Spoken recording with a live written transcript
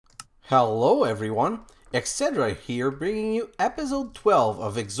Hello everyone, xHedra here bringing you episode 12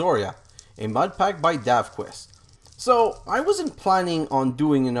 of Exoria, a mod pack by DavQuest. So, I wasn't planning on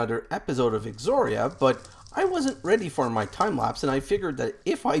doing another episode of Exoria, but I wasn't ready for my time-lapse, and I figured that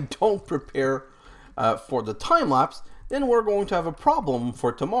if I don't prepare for the time-lapse, then we're going to have a problem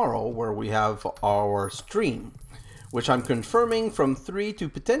for tomorrow where we have our stream, which I'm confirming from 3 to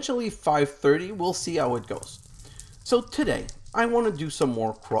potentially 5:30. We'll see how it goes. So today, I want to do some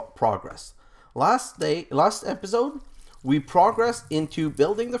more progress. Last episode, we progressed into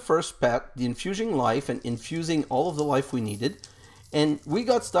building the first pet, the infusing life, and infusing all of the life we needed. And we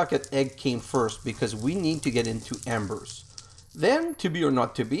got stuck at egg came first because we need to get into embers. Then, to be or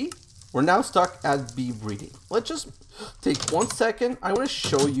not to be, we're now stuck at bee breeding. Let's just take 1 second. I want to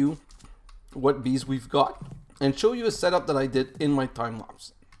show you what bees we've got and show you a setup that I did in my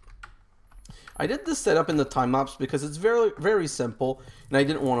time-lapse. I did this setup in the time-lapse because it's very simple and I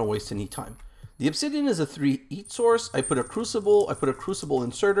didn't want to waste any time. The obsidian is a 3 heat source. I put a crucible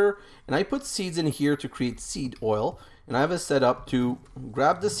inserter, and I put seeds in here to create seed oil. And I have a setup to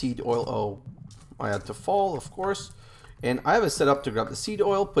grab the seed oil. Oh, I had to fall, of course. And I have a setup to grab the seed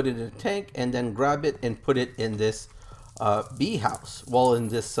oil, put it in a tank, and then grab it and put it in this bee house. Well, in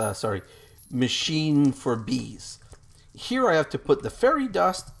this, machine for bees. Here I have to put the fairy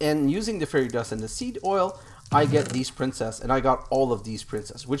dust, and using the fairy dust and the seed oil, I get these princess, and I got all of these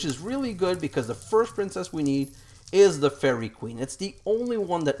princess, which is really good because the first princess we need is the fairy queen. It's the only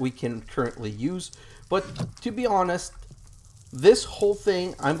one that we can currently use, but to be honest, this whole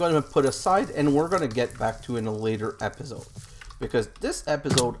thing I'm going to put aside and we're going to get back to in a later episode, because this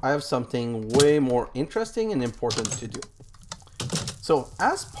episode I have something way more interesting and important to do. So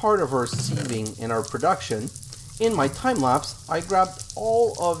as part of our sieving and our production, in my time-lapse, I grabbed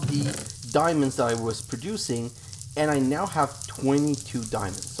all of the diamonds that I was producing, and I now have 22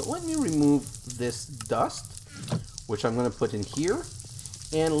 diamonds. So let me remove this dust, which I'm going to put in here,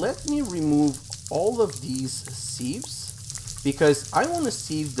 and let me remove all of these sieves, because I want to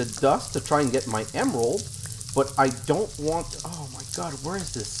sieve the dust to try and get my emerald, but I don't want... Oh my god, where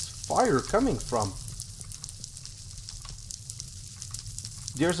is this fire coming from?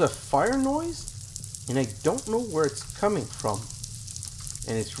 There's a fire noise, and I don't know where it's coming from,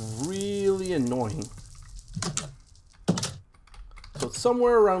 and it's really annoying. So it's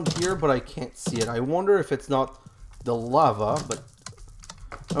somewhere around here, but I can't see it. I wonder if it's not the lava, but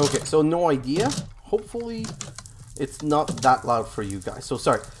okay, so no idea. Hopefully it's not that loud for you guys. So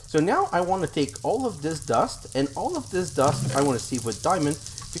sorry. So now I want to take all of this dust, and all of this dust I want to sieve with diamond,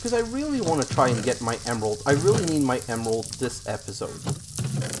 because I really want to try and get my emerald. I really need my emerald this episode.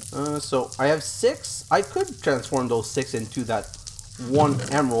 So I have 6. I could transform those 6 into that 1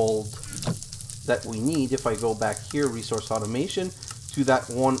 emerald that we need if I go back here, resource automation, to that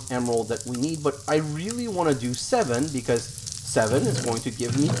 1 emerald that we need. But I really want to do 7 because 7 is going to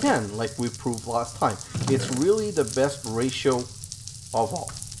give me 10, like we proved last time. It's really the best ratio of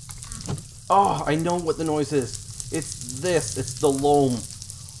all. Oh, I know what the noise is. It's this. It's the loam.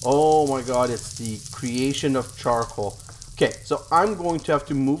 Oh my god, it's the creation of charcoal. Okay, so I'm going to have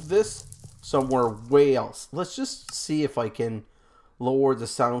to move this somewhere way else. Let's just see if I can lower the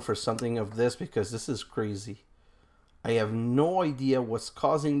sound for something of this, because this is crazy. I have no idea what's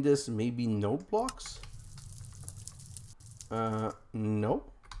causing this. Maybe node blocks? No.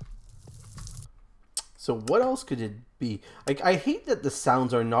 So what else could it be? Like, I hate that the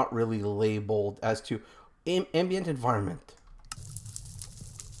sounds are not really labeled as to ambient environment.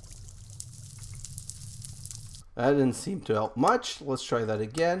 That didn't seem to help much. Let's try that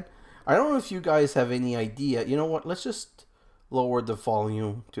again. I don't know if you guys have any idea. You know what? Let's just lower the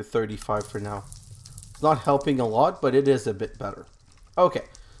volume to 35 for now. It's not helping a lot, but it is a bit better. Okay,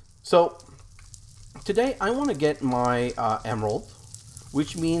 so today I want to get my emerald,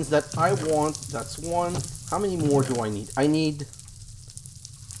 which means that I want... That's 1. How many more do I need? I need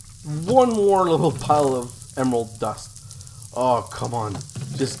 1 more little pile of emerald dust. Oh, come on.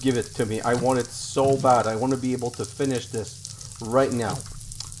 Just give it to me. I want it so bad. I want to be able to finish this right now.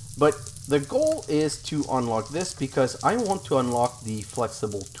 But the goal is to unlock this because I want to unlock the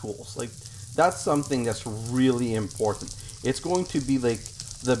flexible tools. Like, that's something that's really important. It's going to be like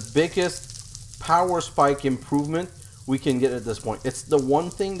the biggest power spike improvement we can get at this point. It's the one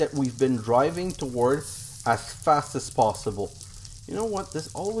thing that we've been driving toward as fast as possible. You know what?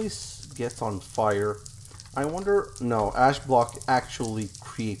 This always gets on fire. I wonder... No, ash block actually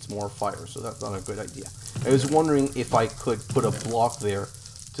creates more fire, so that's not a good idea. I was wondering if I could put a block there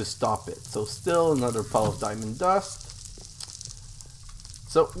to stop it. So still another pile of diamond dust.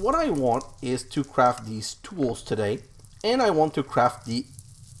 So what I want is to craft these tools today, and I want to craft the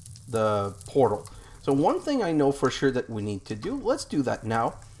the portal. So one thing I know for sure that we need to do, let's do that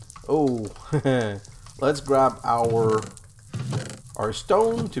now. Oh, let's grab our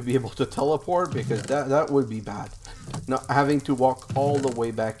stone to be able to teleport, because that would be bad. Not having to walk all the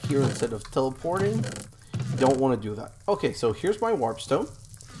way back here instead of teleporting. Don't want to do that. Okay, so here's my warp stone.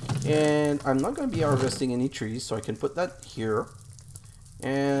 And I'm not going to be harvesting any trees, so I can put that here.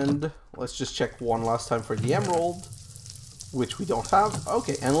 And let's just check one last time for the emerald, which we don't have.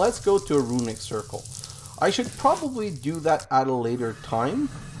 Okay, and let's go to a runic circle. I should probably do that at a later time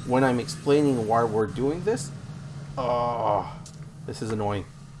when I'm explaining why we're doing this. Oh, this is annoying.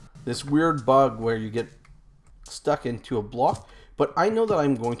 This weird bug where you get stuck into a block. But I know that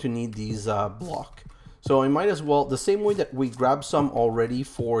I'm going to need these block. So I might as well, the same way that we grabbed some already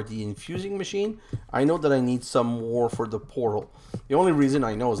for the infusing machine, I know that I need some more for the portal. The only reason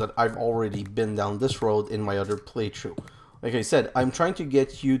I know is that I've already been down this road in my other playthrough. Like I said, I'm trying to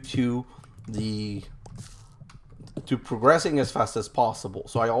get you to progressing as fast as possible.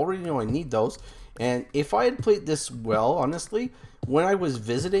 So I already know I need those. And if I had played this well, honestly, when I was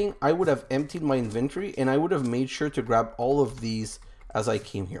visiting, I would have emptied my inventory and I would have made sure to grab all of these as I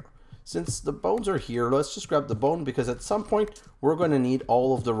came here. Since the bones are here, let's just grab the bone, because at some point we're going to need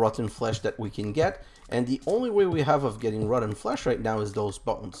all of the rotten flesh that we can get. And the only way we have of getting rotten flesh right now is those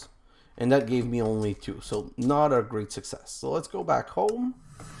bones. And that gave me only 2, so not a great success. So let's go back home.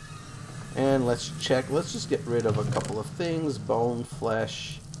 And let's check. Let's just get rid of a couple of things. Bone,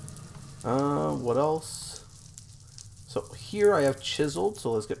 flesh. What else? So here I have chiseled,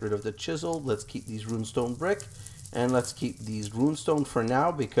 so let's get rid of the chiseled. Let's keep these runestone brick. And let's keep these runestone for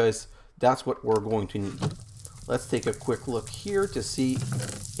now, because that's what we're going to need. Let's take a quick look here to see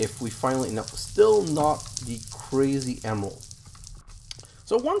if we finally... No, still not the crazy emerald.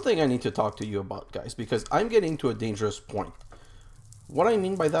 So one thing I need to talk to you about, guys, because I'm getting to a dangerous point. What I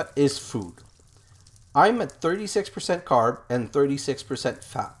mean by that is food. I'm at 36% carb and 36%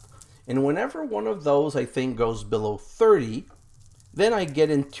 fat. And whenever one of those, I think, goes below 30, then I get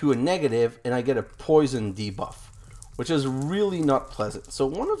into a negative and I get a poison debuff, which is really not pleasant. So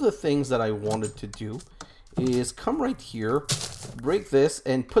one of the things that I wanted to do is come right here, break this,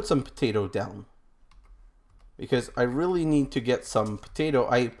 and put some potato down. Because I really need to get some potato.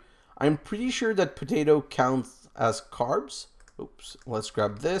 I'm pretty sure that potato counts as carbs. Oops, let's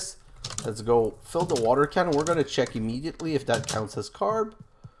grab this. Let's go fill the water can. We're going to check immediately if that counts as carb.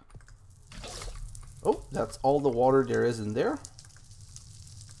 Oh, that's all the water there is in there.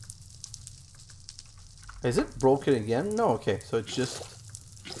 Is it broken again? No, okay. So it's just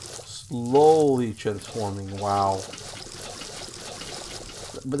slowly transforming. Wow.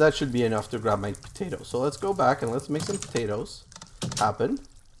 But that should be enough to grab my potato. So let's go back and let's make some potatoes happen.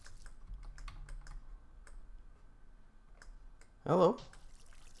 Hello.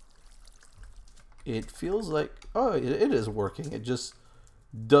 It feels like... Oh, it is working. It just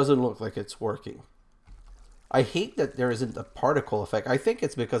doesn't look like it's working. I hate that there isn't a particle effect. I think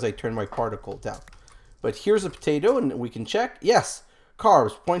it's because I turned my particle down. But here's a potato and we can check. Yes,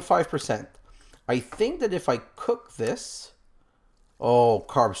 carbs, 0.5%. I think that if I cook this... Oh,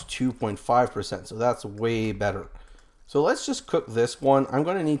 carbs, 2.5%. So that's way better. So let's just cook this one. I'm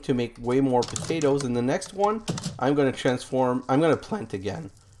going to need to make way more potatoes. And the next one, I'm going to transform... I'm going to plant again.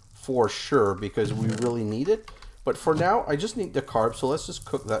 For sure, because we really need it. But for now, I just need the carbs. So let's just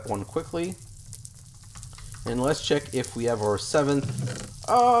cook that one quickly. And let's check if we have our 7th.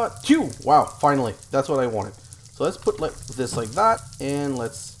 2! Wow, finally. That's what I wanted. So let's put this like that. And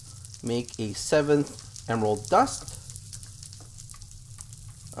let's make a 7th emerald dust.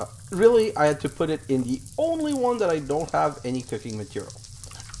 Really, I had to put it in the only one that I don't have any cooking material.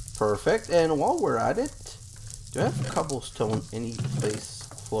 Perfect. And while we're at it, do I have cobblestone any place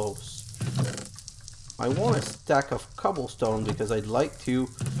close? I want a stack of cobblestone because I'd like to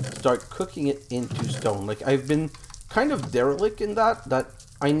start cooking it into stone. Like, I've been kind of derelict in that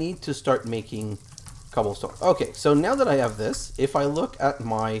I need to start making cobblestone. Okay, so now that I have this, if I look at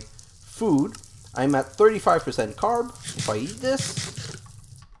my food, I'm at 35% carb. If I eat this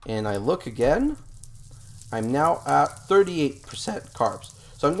and I look again, I'm now at 38% carbs.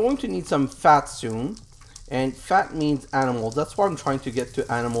 So I'm going to need some fat soon. And fat means animals. That's why I'm trying to get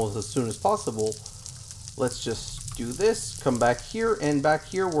to animals as soon as possible. Let's just do this. Come back here. And back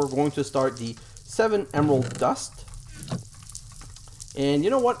here, we're going to start the 7 emerald dust. And you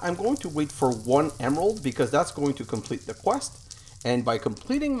know what? I'm going to wait for 1 emerald because that's going to complete the quest. And by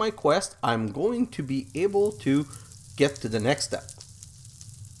completing my quest, I'm going to be able to get to the next step.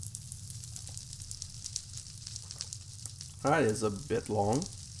 That is a bit long.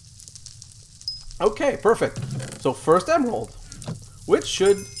 Okay, perfect. So first emerald, which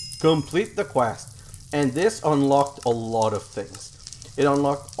should complete the quest. And this unlocked a lot of things. It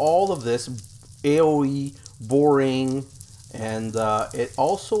unlocked all of this AoE, boring, and it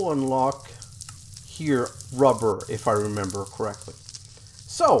also unlocked here rubber, if I remember correctly.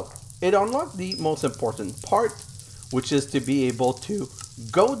 So it unlocked the most important part, which is to be able to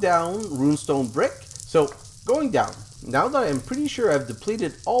go down runestone brick. So going down, now that I'm pretty sure I've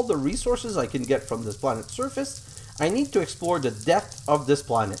depleted all the resources I can get from this planet's surface, I need to explore the depth of this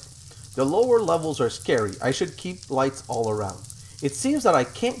planet. The lower levels are scary. I should keep lights all around. It seems that I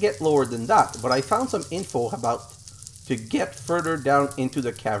can't get lower than that, but I found some info about to get further down into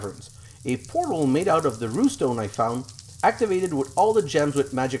the caverns. A portal made out of the runestone I found, activated with all the gems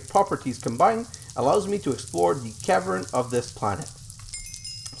with magic properties combined, allows me to explore the cavern of this planet.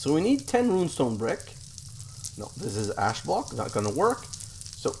 So we need 10 runestone brick. No, this is ash block, not gonna work.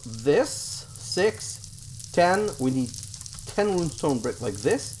 So this, 6, 10, we need 10 runestone brick like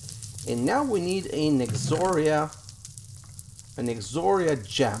this. And now we need an Exoria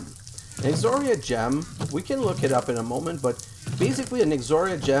gem. An Exoria gem, we can look it up in a moment, but basically an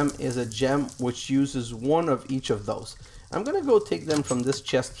Exoria gem is a gem which uses one of each of those. I'm gonna go take them from this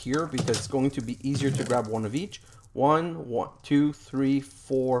chest here because it's going to be easier to grab one of each. 1, 2, 3,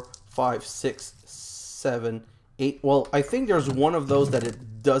 4, 5, 6, 7, 8. Well, I think there's one of those that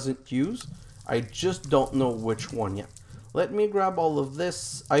it doesn't use. I just don't know which one yet. Let me grab all of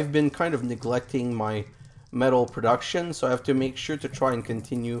this. I've been kind of neglecting my metal production, so I have to make sure to try and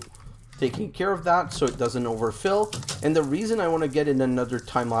continue taking care of that so it doesn't overfill. And the reason I want to get in another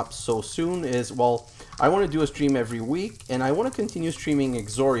time lapse so soon is, well, I want to do a stream every week and I want to continue streaming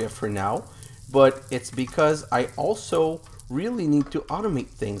Exoria for now, but it's because I also really need to automate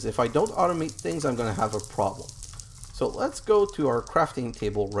things. If I don't automate things, I'm going to have a problem. So let's go to our crafting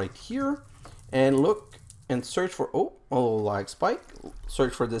table right here and look and search for, oh, lag spike,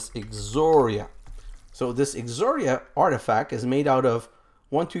 search for this Exoria. So this Exoria artifact is made out of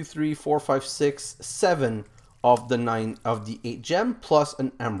 1, 2, 3, 4, 5, 6, 7 of the 8 gem plus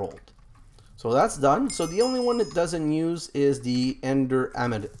an emerald. So that's done. So the only one it doesn't use is the Ender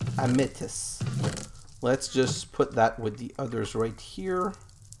Amethyst. Let's just put that with the others right here.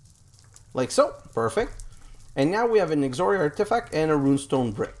 Like so, perfect. And now we have an Exoria artifact and a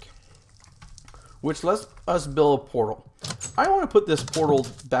runestone brick, which lets us build a portal. I want to put this portal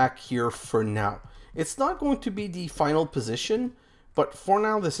back here for now. It's not going to be the final position, but for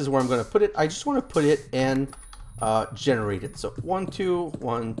now, this is where I'm going to put it. I just want to put it and generate it. So 1, 2,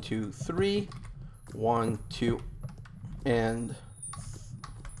 1, 2, 3, 1, 2, and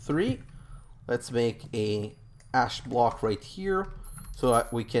 3. Let's make a ash block right here so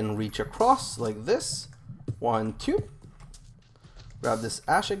that we can reach across like this. 1, 2. Grab this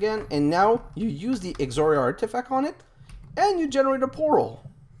ash again, and now you use the Exoria artifact on it, and you generate a portal.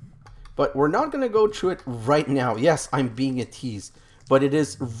 But we're not going to go through it right now. Yes, I'm being a tease, but it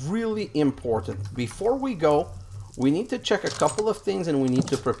is really important. Before we go, we need to check a couple of things, and we need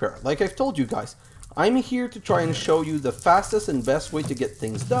to prepare. Like I've told you guys, I'm here to try and show you the fastest and best way to get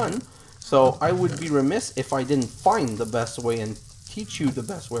things done. So I would be remiss if I didn't find the best way and teach you the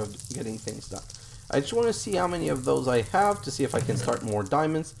best way of getting things done. I just want to see how many of those I have to see if I can start more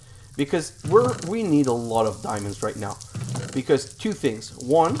diamonds, because we need a lot of diamonds right now. Because two things.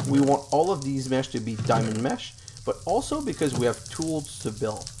 One, we want all of these mesh to be diamond mesh, but also because we have tools to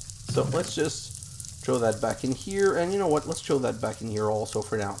build. So let's just throw that back in here, and you know what? Let's throw that back in here also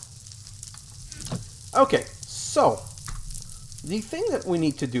for now. Okay, so the thing that we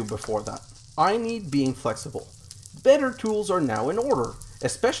need to do before that, I need being flexible. Better tools are now in order,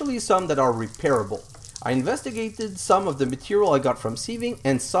 especially some that are repairable. I investigated some of the material I got from sieving,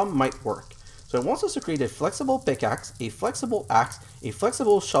 and some might work. So it wants us to create a flexible pickaxe, a flexible axe, a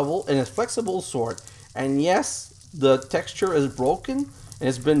flexible shovel, and a flexible sword. And yes, the texture is broken, and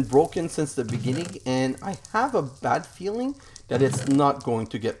it's been broken since the beginning, and I have a bad feeling that it's not going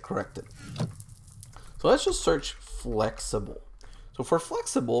to get corrected. So let's just search flexible. So for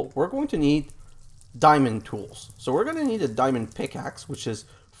flexible, we're going to need diamond tools. So we're going to need a diamond pickaxe, which is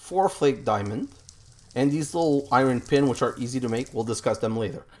 4 flake diamond, and these little iron pin, which are easy to make. We'll discuss them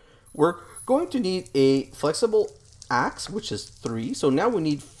later. We're going to need a flexible axe, which is 3. So now we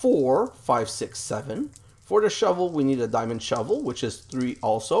need 4, 5, 6, 7. For the shovel, we need a diamond shovel, which is 3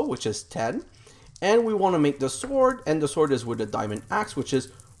 also, which is 10. And we want to make the sword, and the sword is with a diamond axe, which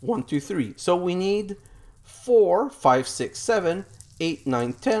is 1, 2, 3. So we need 4, 5, 6, 7, 8,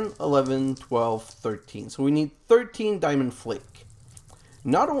 9, 10, 11, 12, 13. So we need 13 diamond flake.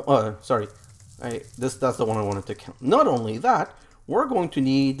 That's the one I wanted to count. Not only that, we're going to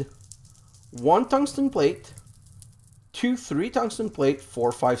need 1 tungsten plate, 2, 3 tungsten plate,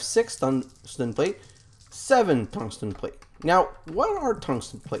 4, 5, 6 tungsten plate, 7 tungsten plate. Now, what are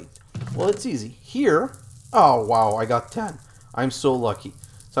tungsten plate? Well, it's easy. Here, oh wow, I got 10. I'm so lucky.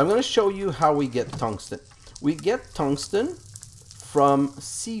 So I'm going to show you how we get tungsten. We get tungsten from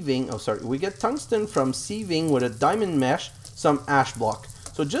sieving, we get tungsten from sieving with a diamond mesh, some ash block.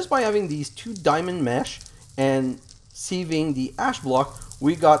 So just by having these 2 diamond mesh and sieving the ash block,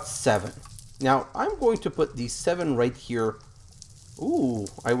 we got 7. Now, I'm going to put these 7 right here. Ooh,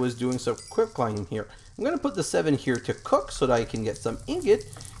 I was doing some quick climbing here. I'm going to put the 7 here to cook so that I can get some ingot.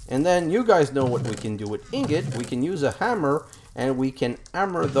 And then you guys know what we can do with ingot. We can use a hammer and we can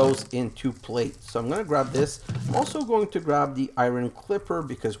hammer those into plates. So I'm going to grab this. I'm also going to grab the iron clipper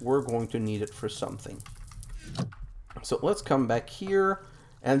because we're going to need it for something. So let's come back here.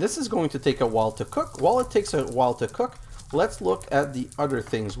 And this is going to take a while to cook. While it takes a while to cook, let's look at the other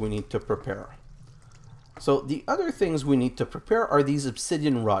things we need to prepare. So the other things we need to prepare are these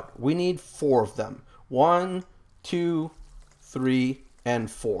obsidian rod. We need 4 of them. 1, 2, 3, and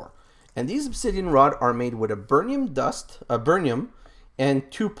 4. And these obsidian rod are made with a burnium dust, a burnium, and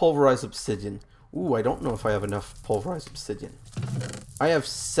 2 pulverized obsidian. Ooh, I don't know if I have enough pulverized obsidian. I have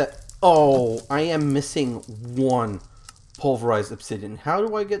I am missing 1 pulverized obsidian. How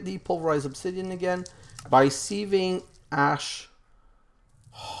do I get the pulverized obsidian again? By sieving ash.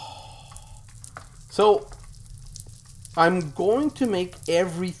 So I'm going to make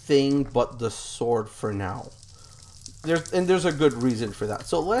everything but the sword for now. There's a good reason for that.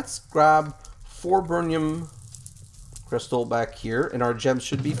 So let's grab 4 burnium crystal back here, and our gems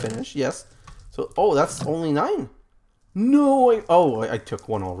should be finished. Yes. So that's only 9. No, I took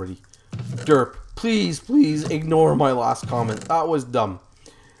 1 already. Derp, please ignore my last comment. That was dumb.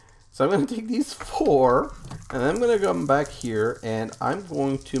 So I'm going to take these 4, and I'm going to come back here, and I'm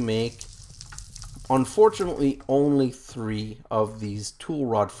going to make, unfortunately, only 3 of these tool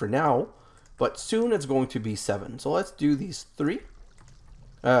rod for now. But soon it's going to be 7. So let's do these 3.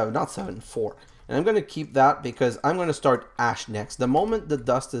 Not 7, 4. And I'm going to keep that because I'm going to start ash next. The moment the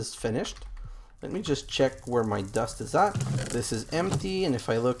dust is finished, let me just check where my dust is at. This is empty, and if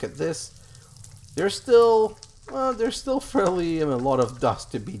I look at this, there's still fairly a lot of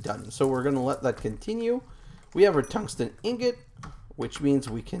dust to be done. So we're going to let that continue. We have our tungsten ingot, which means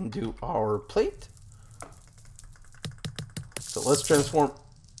we can do our plate. So let's transform.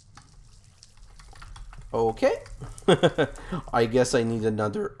 Okay. I guess I need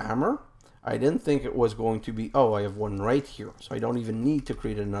another hammer. I didn't think it was going to be... Oh, I have 1 right here. So I don't even need to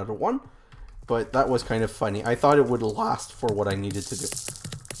create another one. But that was kind of funny. I thought it would last for what I needed to do.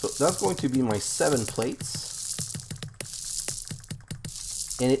 So that's going to be my 7 plates.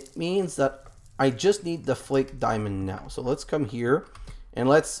 And it means that I just need the flake diamond now. So let's come here. And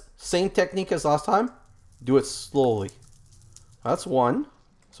let's... Same technique as last time. Do it slowly. That's 1.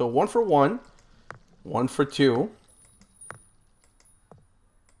 So 1 for 1. 1 for 2.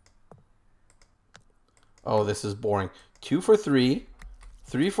 Oh, this is boring. 2 for 3.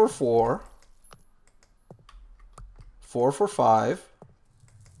 3 for 4. 4 for 5.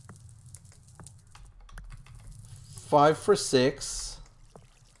 5 for 6.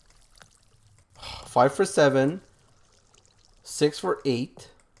 5 for 7. 6 for 8.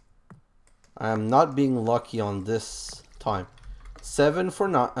 I am not being lucky on this time. 7 for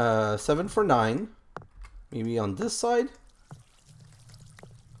 9. Maybe on this side.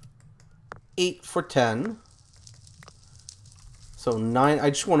 8 for 10. So 9. I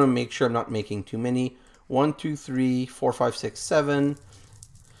just want to make sure I'm not making too many. 1, 2, 3, 4, 5, 6, 7.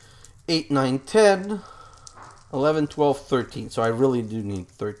 8, 9, 10. 11, 12, 13. So I really do need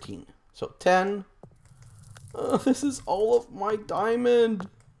 13. So 10. This is all of my diamond.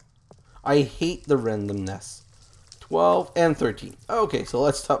 I hate the randomness. 12 and 13. Okay, so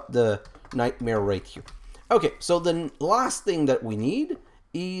let's stop the nightmare right here. Okay, so the last thing that we need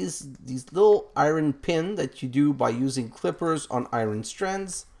is these little iron pin that you do by using clippers on iron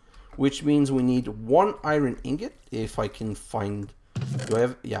strands, which means we need 1 iron ingot. If I can find, do I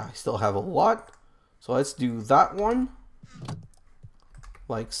have, yeah, I still have a lot. So let's do that one.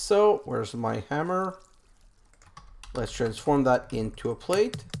 Like so. Where's my hammer? Let's transform that into a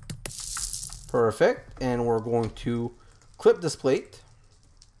plate. Perfect. And we're going to clip this plate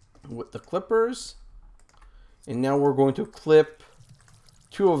with the clippers. And now we're going to clip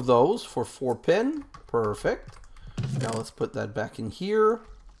 2 of those for 4 pin. Perfect. Now let's put that back in here.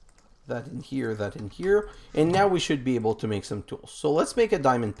 That in here, that in here. And now we should be able to make some tools. So let's make a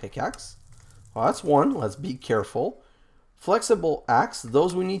diamond pickaxe. Well, that's 1. Let's be careful. Flexible axe.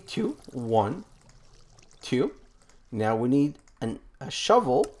 Those we need 2. 1, 2. Now we need a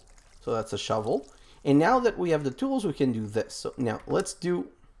shovel. So that's a shovel. And now that we have the tools, we can do this. So now let's do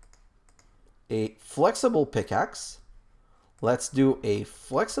a flexible pickaxe. Let's do a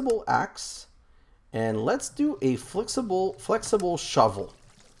flexible axe. And let's do a flexible shovel.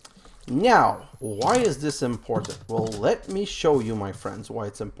 Now, why is this important? Well, let me show you, my friends, why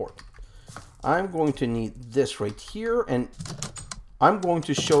it's important. I'm going to need this right here, and I'm going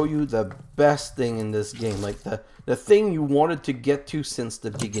to show you the best thing in this game, like the thing you wanted to get to since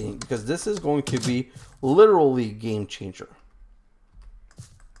the beginning, because this is going to be literally game changer.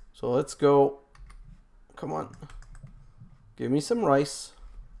 So let's go. Come on. Give me some rice.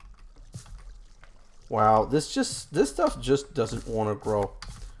 Wow, this stuff just doesn't want to grow.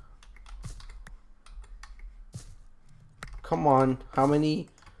 Come on, how many?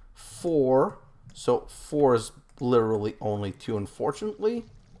 4. So 4 is literally only 2, unfortunately.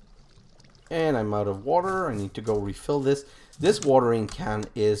 And I'm out of water. I need to go refill this. This watering can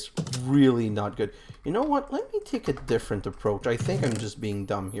is really not good. You know what? Let me take a different approach. I think I'm just being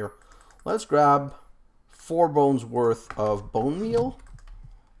dumb here. Let's grab 4 bones worth of bone meal.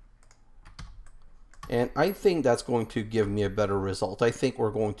 And I think that's going to give me a better result. I think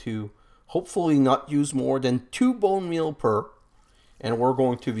we're going to hopefully not use more than 2 bone meal per. And we're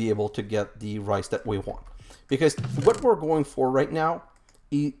going to be able to get the rice that we want. Because what we're going for right now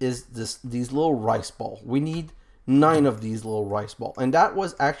is these little rice balls. We need 9 of these little rice balls. And that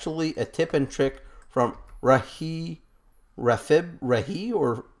was actually a tip and trick from Rahi,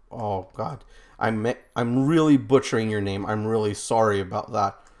 or oh god. I'm really butchering your name. I'm really sorry about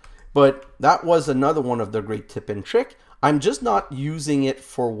that. But that was another one of the great tip and trick. I'm just not using it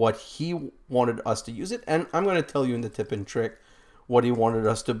for what he wanted us to use it. And I'm going to tell you in the tip and trick what he wanted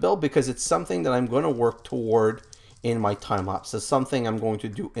us to build, because it's something that I'm going to work toward in my time lapse. It's something I'm going to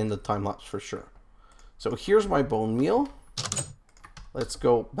do in the time lapse for sure. So here's my bone meal. Let's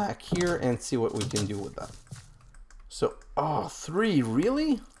go back here and see what we can do with that. So, oh, 3,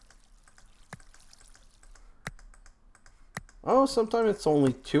 really? Oh, sometimes it's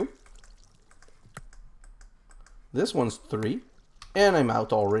only 2. This one's 3, and I'm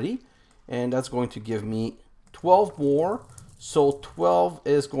out already. And that's going to give me 12 more. So 12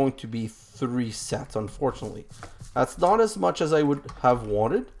 is going to be 3 sets, unfortunately. That's not as much as I would have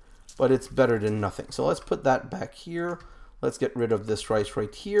wanted, but it's better than nothing. So let's put that back here. Let's get rid of this rice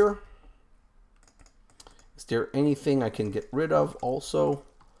right here. Is there anything I can get rid of also?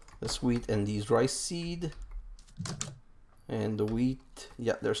 This wheat and these rice seed. And the wheat,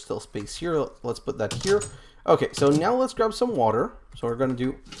 yeah, there's still space here. Let's put that here. Okay, so now let's grab some water. So we're going to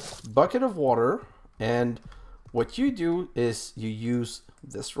do bucket of water, and what you do is you use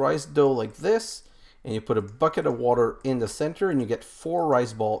this rice dough like this, and you put a bucket of water in the center, and you get 4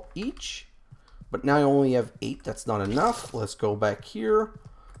 rice balls each. But now I only have 8. That's not enough. Let's go back here.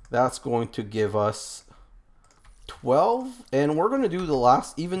 That's going to give us 12. And we're going to do the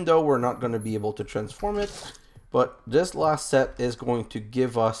last, even though we're not going to be able to transform it. But this last set is going to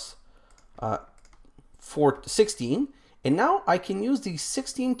give us 16. And now I can use these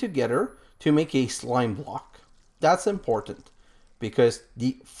 16 together to make a slime block. That's important, because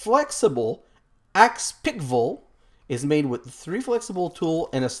the flexible axe pickle is made with 3 flexible tool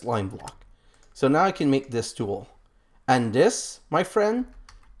and a slime block. So now I can make this tool. And this, my friend,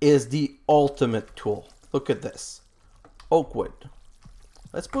 is the ultimate tool. Look at this. Oak wood.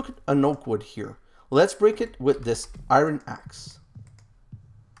 Let's put an oak wood here. Let's break it with this iron axe.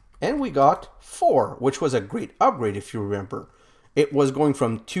 And we got 4, which was a great upgrade if you remember. It was going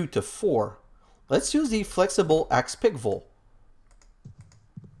from 2 to 4. Let's use the flexible axe pickle.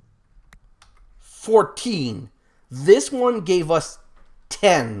 14. This one gave us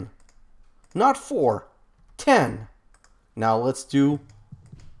 10. Not 4. 10. Now let's do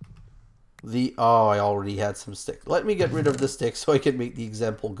the... Oh, I already had some stick. Let me get rid of the stick so I can make the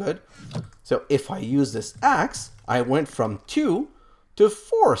example good. So if I use this axe, I went from 2 to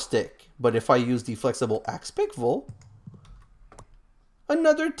 4 stick. But if I use the flexible axe pickle,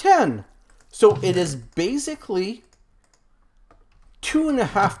 another 10. So it is basically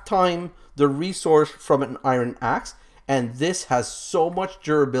 2.5 times the resource from an iron axe. And this has so much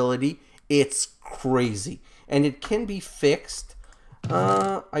durability. It's crazy. And it can be fixed.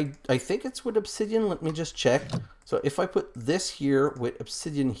 I think it's with obsidian. Let me just check. So if I put this here with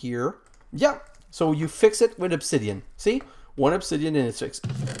obsidian here. Yeah. So you fix it with obsidian. See? 1 obsidian and it's fixed.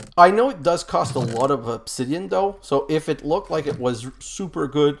 I know it does cost a lot of obsidian though. So if it looked like it was super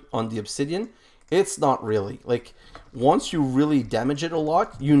good on the obsidian, it's not really. Like, once you really damage it a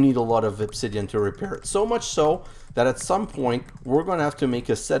lot, you need a lot of obsidian to repair it. So much so that at some point, we're going to have to make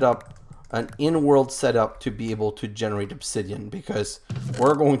a setup an in-world setup to be able to generate obsidian, because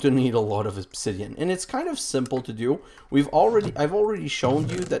we're going to need a lot of obsidian. And it's kind of simple to do. I've already shown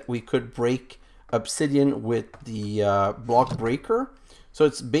you that we could break obsidian with the block breaker. So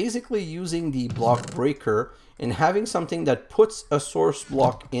it's basically using the block breaker and having something that puts a source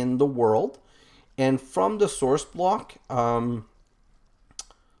block in the world, and from the source block,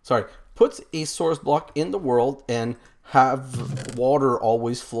 puts a source block in the world and have water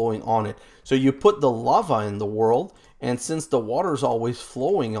always flowing on it. So you put the lava in the world, and since the water is always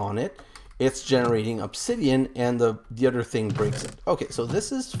flowing on it, it's generating obsidian, and the other thing breaks it. Okay, so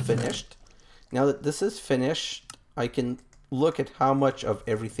this is finished. Now that this is finished, I can look at how much of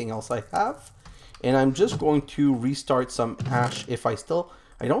everything else I have, and I'm just going to restart some ash.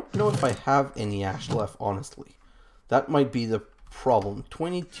 I don't know if I have any ash left, honestly. That might be the problem.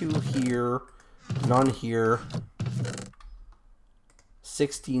 22 here, none here,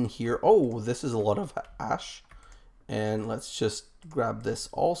 16 here. Oh, this is a lot of ash. And let's just grab this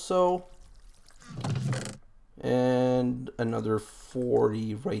also. And another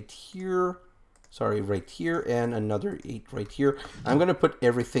 40 right here. Sorry, right here, and another 8 right here. I'm going to put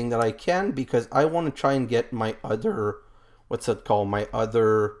everything that I can because I want to try and get my other, what's that called? My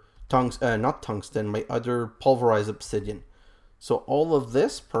other not tungsten, my other pulverized obsidian. So all of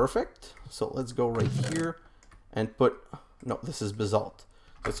this, perfect. So let's go right here and put, no, this is basalt.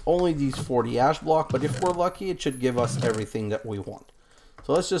 It's only these 40 ash block, but if we're lucky, it should give us everything that we want.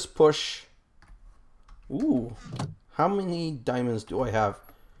 So let's just push. Ooh, how many diamonds do I have?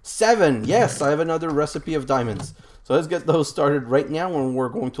 7. Yes, I have another recipe of diamonds. So let's get those started right now when we're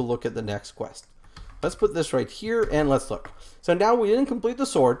going to look at the next quest. Let's put this right here and let's look. So now we didn't complete the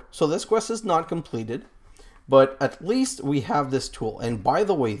sword, so this quest is not completed, but at least we have this tool. And by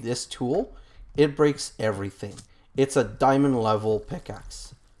the way, this tool, it breaks everything. It's a diamond level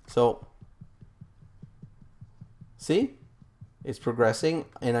pickaxe. So see, it's progressing,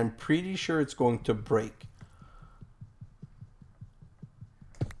 and I'm pretty sure it's going to break.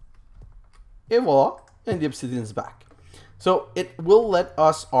 And voila, and the obsidian's back. So it will let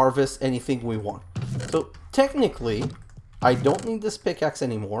us harvest anything we want. So technically, I don't need this pickaxe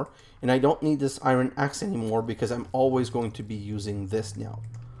anymore, and I don't need this iron axe anymore because I'm always going to be using this now.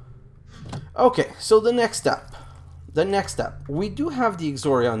 Okay, so the next step. We do have the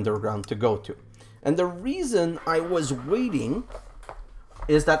Exoria underground to go to. And the reason I was waiting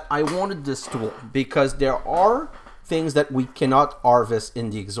is that I wanted this tool because there are things that we cannot harvest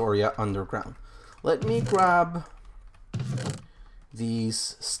in the Exoria underground. Let me grab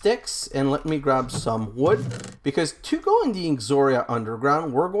these sticks and let me grab some wood, because to go in the Exoria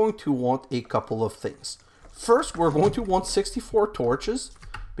underground, we're going to want a couple of things. First, we're going to want 64 torches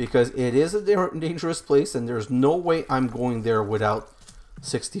because it is a dangerous place and there's no way I'm going there without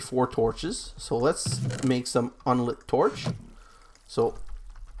 64 torches. So let's make some unlit torch. So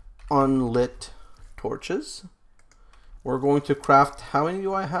unlit torches. We're going to craft, how many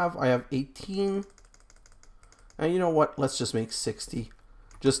do I have? I have 18. And you know what? Let's just make 60.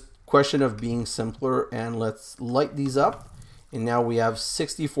 Just question of being simpler, and let's light these up. And now we have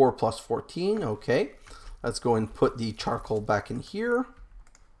 64 plus 14. Okay. Let's go and put the charcoal back in here.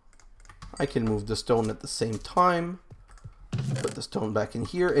 I can move the stone at the same time. Put the stone back in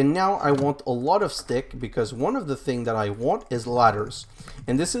here, and now I want a lot of stick because one of the things that I want is ladders,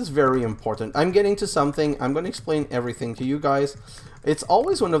 and this is very important. I'm getting to something. I'm going to explain everything to you guys. It's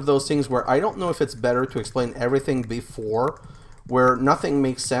always one of those things where I don't know if it's better to explain everything before, where nothing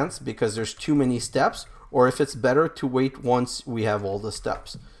makes sense because there's too many steps, or if it's better to wait once we have all the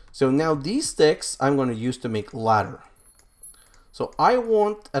steps. So now these sticks I'm going to use to make ladder. So I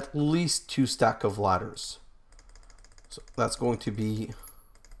want at least 2 stacks of ladders. So that's going to be,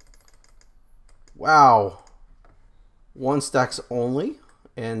 wow, 1 stacks only.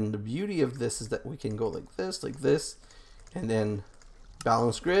 And the beauty of this is that we can go like this, and then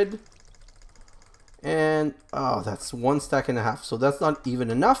balance grid. And oh, that's 1.5 stacks. So that's not even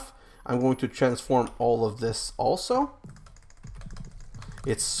enough. I'm going to transform all of this also.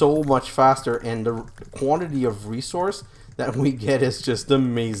 It's so much faster, and the quantity of resource that we get is just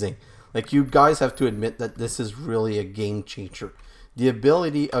amazing. Like, you guys have to admit that this is really a game changer. The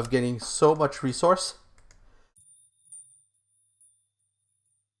ability of getting so much resource.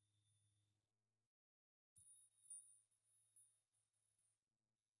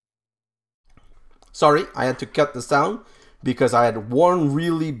 Sorry, I had to cut the sound because I had one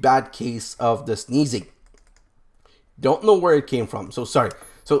really bad case of the sneezing. Don't know where it came from, so sorry.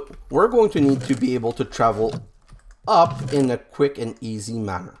 So we're going to need to be able to travel up in a quick and easy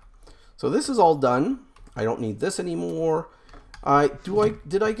manner. So this is all done. I don't need this anymore.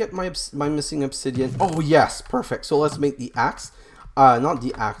 Did I get my missing obsidian? Oh yes, perfect. So let's make the axe. Not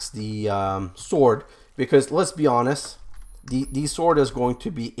the axe, the sword, because let's be honest, the sword is going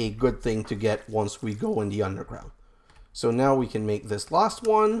to be a good thing to get once we go in the underground. So now we can make this last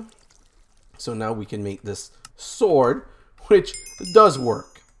one. So now we can make this sword, which does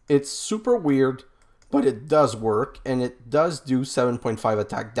work. It's super weird, but it does work, and it does do 7.5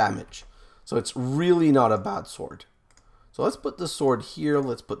 attack damage. So it's really not a bad sword. So let's put the sword here,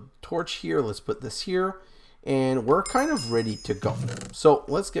 let's put the torch here, let's put this here, and we're kind of ready to go. So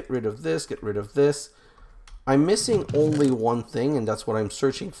let's get rid of this, get rid of this. I'm missing only one thing, and that's what I'm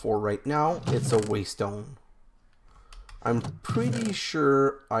searching for right now. It's a waystone. I'm pretty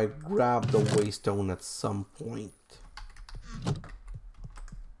sure I grabbed the waystone at some point.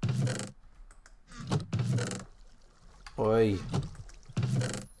 Oi.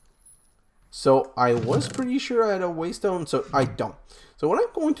 So I was pretty sure I had a waystone, so I don't. So what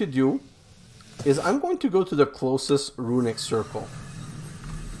I'm going to do is I'm going to go to the closest runic circle.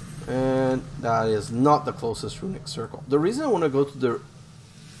 And that is not the closest runic circle. The reason I want to go to the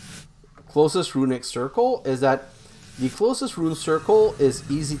closest runic circle is that the closest rune circle is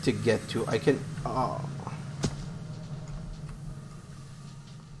easy to get to. I can...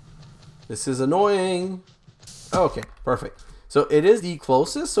 This is annoying. Okay, perfect. So it is the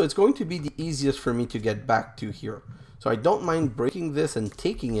closest, so it's going to be the easiest for me to get back to here. So I don't mind breaking this and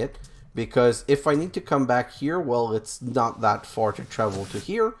taking it, because if I need to come back here, well, it's not that far to travel to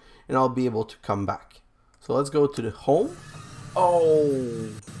here, and I'll be able to come back. So let's go to the home. Oh,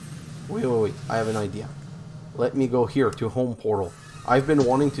 wait, I have an idea. Let me go here to home portal. I've been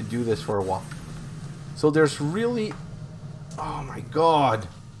wanting to do this for a while. So there's really, oh my god,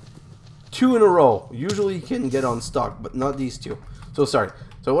 2 in a row. Usually you can get unstuck, but not these two. So sorry.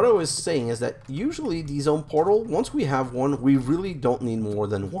 So what I was saying is that usually these home portal, once we have one, we really don't need more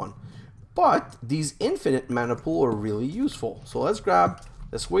than one. But these infinite mana pool are really useful. So let's grab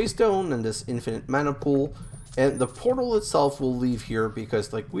this waystone and this infinite mana pool, and the portal itself will leave here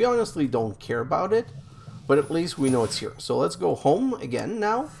because, like, we honestly don't care about it, but at least we know it's here. So let's go home again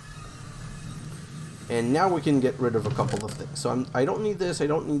now. And now we can get rid of a couple of things. So I don't need this, I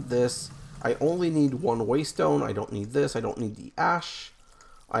don't need this. I only need one waystone. I don't need this, I don't need the ash.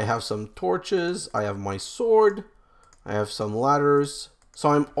 I have some torches, I have my sword, I have some ladders. So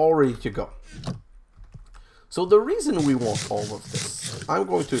I'm all ready to go. So the reason we want all of this, I'm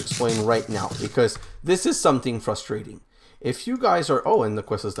going to explain right now, because this is something frustrating. If you guys are, oh, and the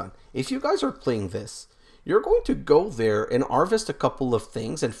quest is done. If you guys are playing this, you're going to go there and harvest a couple of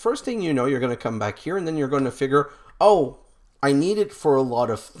things, and first thing you know, you're going to come back here, and then you're going to figure, oh, I need it for a lot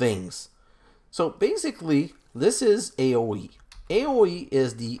of things. So basically, this is AoE. AoE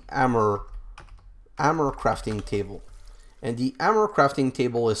is the armor crafting table. And the armor crafting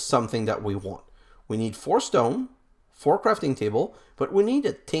table is something that we want. We need 4 stone, 4 crafting table, but we need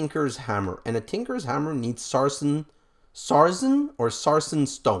a tinker's hammer. And a tinker's hammer needs sarsen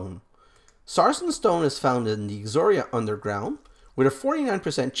stone. Sarsen stone is found in the Exoria underground with a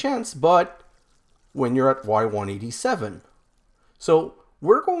 49% chance, but when you're at Y187. So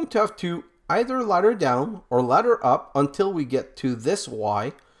we're going to have to either ladder down or ladder up until we get to this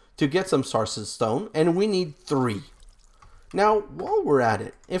Y to get some sarsen stone, and we need 3. Now, while we're at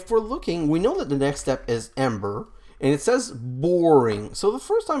it, if we're looking, we know that the next step is ember, and it says boring. So the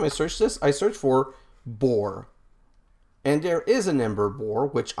first time I searched this, I searched for boar. And there is an ember boar,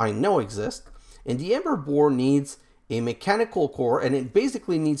 which I know exists, and the ember boar needs a mechanical core, and it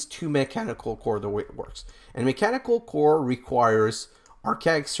basically needs 2 mechanical core the way it works. And mechanical core requires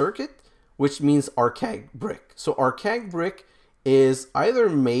archaic circuit, which means archaic brick. So archaic brick is either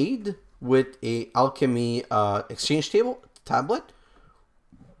made with a alchemy exchange tablet,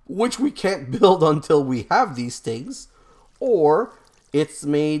 which we can't build until we have these things, or it's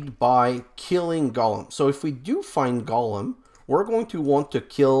made by killing golem. So if we do find golem, we're going to want to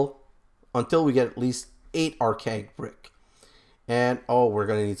kill until we get at least 8 archaic brick. And oh, we're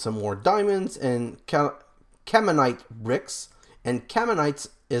going to need some more diamonds and Caminite bricks. And Caminite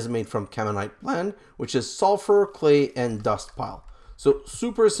is made from Caminite blend, which is sulfur, clay, and dust pile. So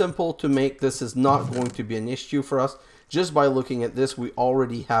super simple to make. This is not going to be an issue for us. Just by looking at this, we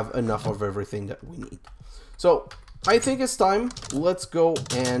already have enough of everything that we need. So I think it's time. Let's go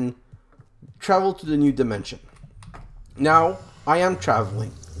and travel to the new dimension. Now, I am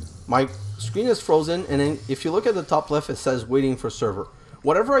traveling. My screen is frozen, and then if you look at the top left, it says waiting for server.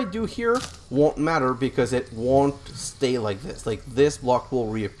 Whatever I do here won't matter because it won't stay like this. Like, this block will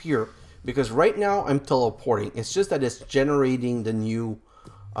reappear because right now I'm teleporting. It's just that it's generating the new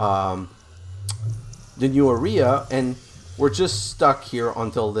area, and we're just stuck here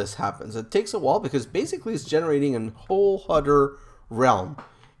until this happens. It takes a while because basically it's generating a whole other realm.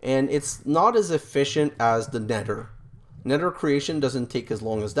 And it's not as efficient as the Nether. Nether creation doesn't take as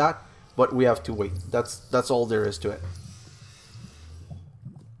long as that, but we have to wait. That's all there is to it.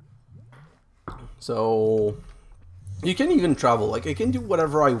 So you can even travel. Like, I can do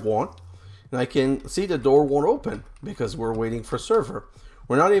whatever I want. And I can see the door won't open because we're waiting for server.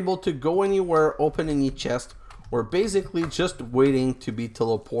 We're not able to go anywhere, open any chest. We're basically just waiting to be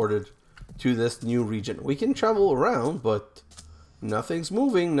teleported to this new region. We can travel around, but nothing's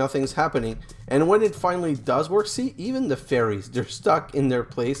moving, nothing's happening. And when it finally does work, see, even the fairies, they're stuck in their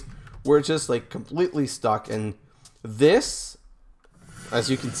place. We're just like completely stuck. And this,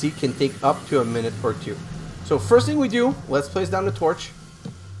 as you can see, can take up to a minute or two. So first thing we do, let's place down the torch.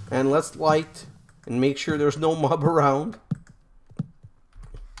 And let's light and make sure there's no mob around.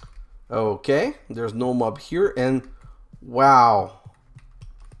 Okay, there's no mob here, and wow,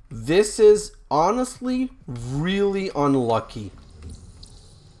 this is honestly really unlucky.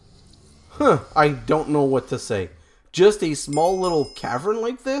 I don't know what to say. Just a small little cavern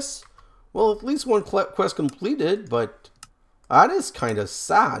like this? Well, at least one quest completed, but that is kind of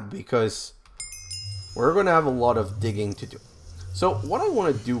sad because we're going to have a lot of digging to do. So what I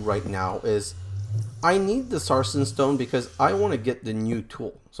want to do right now is I need the sarsen stone because I want to get the new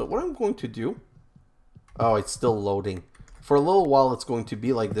tool. So what I'm going to do, oh, it's still loading. For a little while it's going to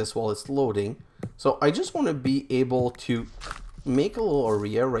be like this while it's loading. So I just want to be able to make a little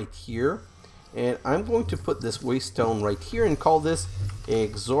area right here. And I'm going to put this waste stone right here and call this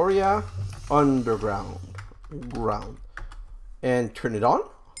Exoria Underground. And turn it on.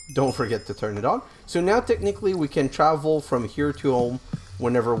 Don't forget to turn it on. So now technically we can travel from here to home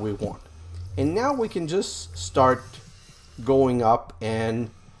whenever we want. And now we can just start going up and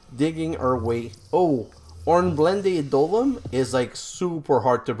digging our way. Oh, Ornblende Idolum is like super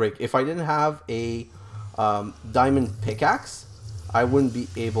hard to break. If I didn't have a diamond pickaxe, I wouldn't be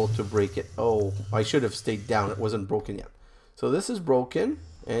able to break it. Oh, I should have stayed down. It wasn't broken yet. So this is broken,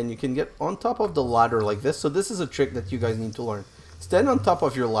 and you can get on top of the ladder like this. So this is a trick that you guys need to learn. Stand on top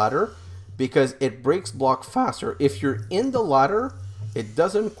of your ladder because it breaks block faster. If you're in the ladder, it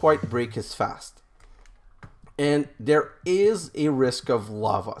doesn't quite break as fast. And there is a risk of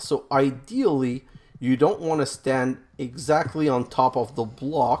lava. So ideally, you don't want to stand exactly on top of the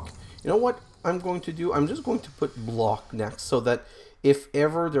block. You know what I'm going to do? I'm just going to put block next so that if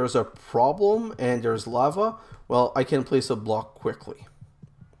ever there's a problem and there's lava, well, I can place a block quickly.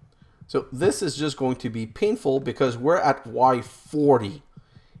 So this is just going to be painful because we're at Y40.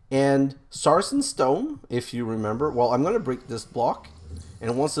 And sarsen stone, if you remember, well, I'm going to break this block.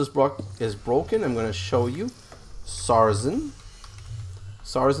 And once this block is broken, I'm going to show you sarsen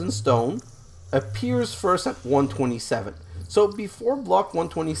stone appears first at 127. So before block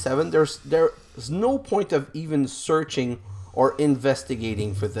 127, there's no point of even searching or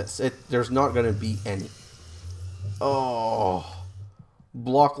investigating for this. There's not going to be any. Oh,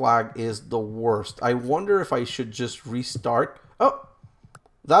 block lag is the worst. I wonder if I should just restart. Oh,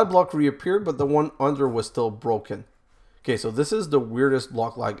 that block reappeared, but the one under was still broken. Okay, so this is the weirdest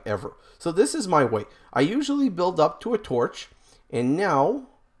block lag ever. So this is my way. I usually build up to a torch, and now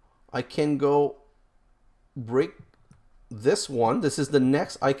I can go break this one. This is the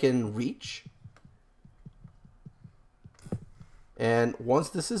next I can reach. And once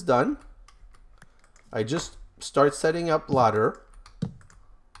this is done, I just start setting up ladder.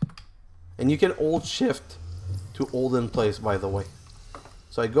 And you can hold shift to hold in place, by the way.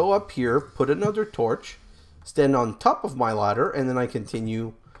 So I go up here, put another torch, stand on top of my ladder, and then I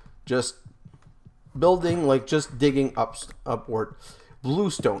continue just building, like just digging upward.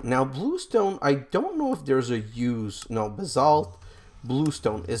 Bluestone. Now bluestone, I don't know if there's a use. No, basalt,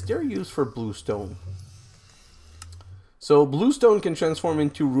 bluestone. Is there use for bluestone? So bluestone can transform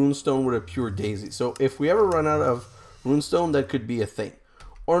into runestone with a pure daisy. So if we ever run out of runestone, that could be a thing.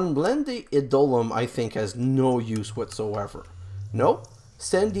 Ornblende Idolum, I think, has no use whatsoever. Nope.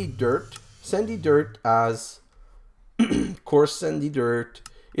 Sandy dirt as coarse sandy dirt,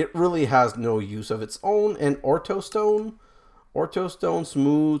 it really has no use of its own. And orthostone,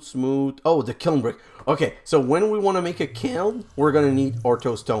 smooth. Oh, the kiln brick. Okay, so when we want to make a kiln, we're gonna need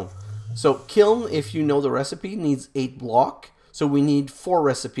orthostone. So kiln, if you know the recipe, needs 8 block. So we need 4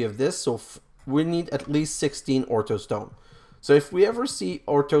 recipe of this. So we need at least 16 orthostone. So if we ever see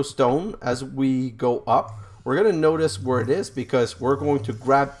orthostone as we go up, we're going to notice where it is because we're going to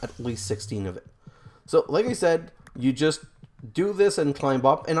grab at least 16 of it. So like I said, you just do this and climb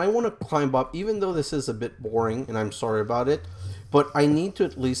up. And I want to climb up, even though this is a bit boring and I'm sorry about it. But I need to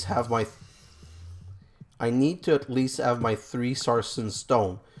at least have I need to at least have my 3 sarsen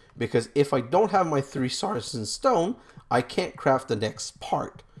stone. Because if I don't have my 3 sarsen stone, I can't craft the next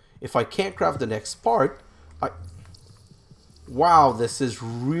part. If I can't craft the next part, wow, this is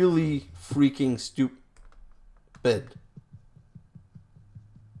really freaking stupid.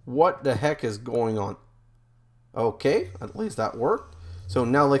 What the heck is going on? Okay, at least that worked. So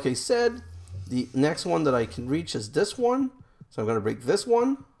now, like I said, the next one that I can reach is this one. So I'm going to break this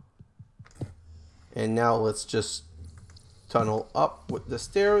one. And now let's just tunnel up with the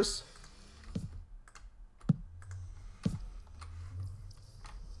stairs.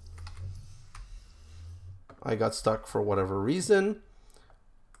 I got stuck for whatever reason.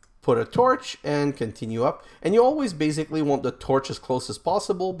 Put a torch and continue up. And you always basically want the torch as close as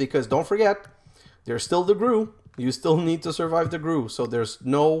possible because don't forget, there's still the grue. You still need to survive the grue. So there's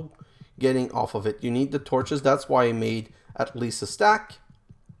no getting off of it. You need the torches. That's why I made at least a stack.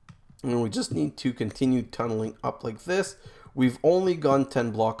 And we just need to continue tunneling up like this. We've only gone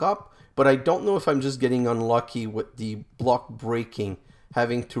 10 block up, but I don't know if I'm just getting unlucky with the block breaking,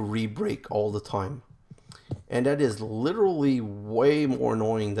 having to re-break all the time. And that is literally way more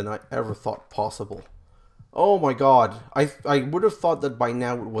annoying than I ever thought possible. Oh my god, I would have thought that by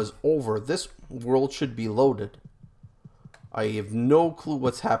now it was over. This world should be loaded. I have no clue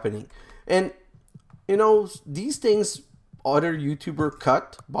what's happening. And, you know, these things other YouTuber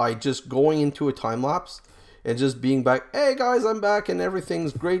cut by just going into a time lapse and just being back, hey guys, I'm back and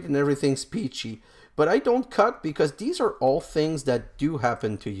everything's great and everything's peachy. But I don't cut because these are all things that do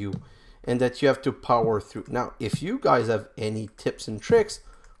happen to you and that you have to power through. Now, if you guys have any tips and tricks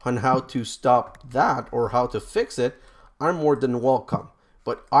on how to stop that or how to fix it, I'm more than welcome.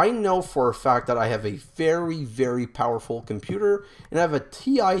 But I know for a fact that I have a very, very powerful computer and I have a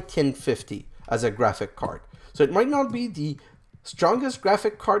TI 1050 as a graphic card. So it might not be the strongest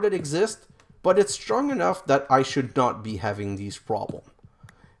graphic card that exists, but it's strong enough that I should not be having these problems.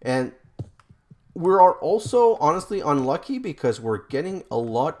 And we are also honestly unlucky because we're getting a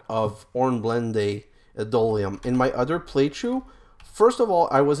lot of Hornblende Idolium. In my other playthrough, first of all,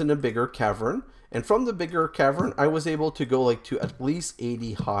 I was in a bigger cavern. And from the bigger cavern, I was able to go like to at least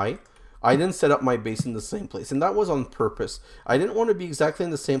 80 high. I didn't set up my base in the same place. And that was on purpose. I didn't want to be exactly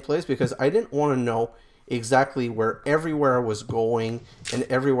in the same place because I didn't want to know exactly where everywhere I was going and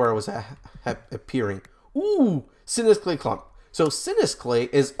everywhere I was appearing. Ooh, Sinus Clay Clump. So Sinus Clay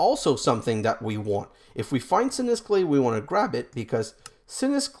is also something that we want. If we find Sinus Clay, we want to grab it because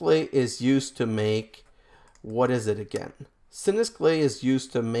Sinus Clay is used to make, what is it again? Sinus Clay is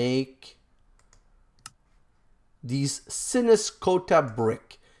used to make these Sinus Cota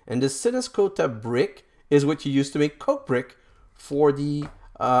brick. And the Sinus Cota brick is what you use to make coke brick for the,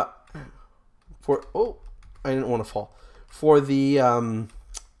 oh, I didn't want to fall. For the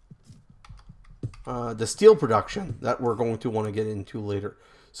steel production that we're going to want to get into later.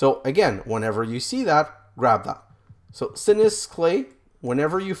 So again, whenever you see that, grab that. So Sinus Clay,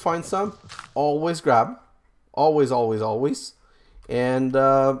 whenever you find some, always grab. Always, always, always. And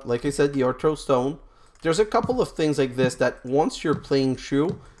like I said, the Ortho Stone. There's a couple of things like this that once you're playing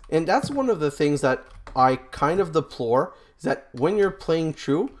true, and that's one of the things that I kind of deplore, is that when you're playing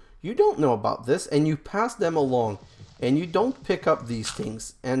true, you don't know about this and you pass them along and you don't pick up these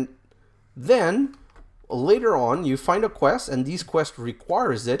things. And then later on you find a quest and these quests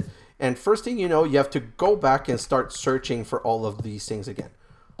requires it. And first thing you know, you have to go back and start searching for all of these things again.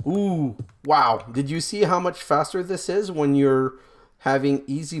 Ooh, wow. Did you see how much faster this is when you're having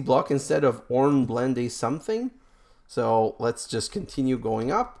easy block instead of Hornblende something? So let's just continue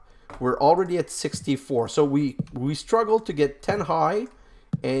going up. We're already at 64. So we struggled to get 10 high.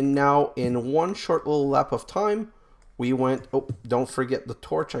 And now in one short little lap of time, we went, oh, don't forget the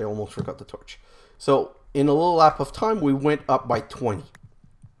torch. I almost forgot the torch. So in a little lap of time, we went up by 20.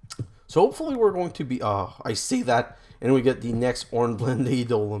 So hopefully we're going to be, I see that, and we get the next Hornblende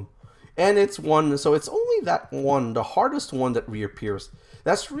Idolium. And it's one, so it's only that one, the hardest one that reappears.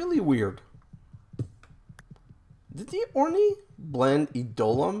 That's really weird. Did the Hornblende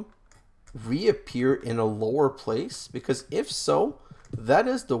Idolium reappear in a lower place? Because if so, that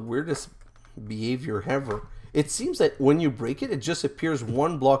is the weirdest behavior ever. It seems that when you break it, it just appears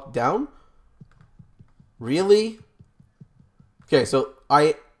one block down. Really? Okay, so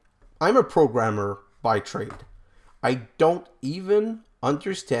I'm a programmer by trade. I don't even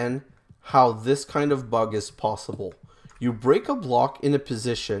understand how this kind of bug is possible. You break a block in a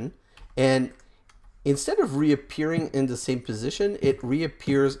position and instead of reappearing in the same position, it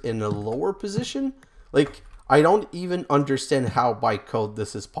reappears in a lower position. Like, I don't even understand how by code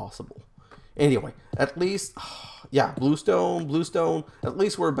this is possible. Anyway, at least, yeah, bluestone, bluestone. At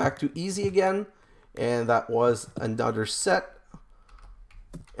least we're back to easy again. and that was another set.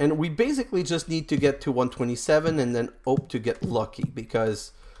 And we basically just need to get to 127 and then hope to get lucky,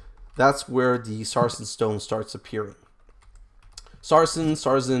 because that's where the sarsen stone starts appearing.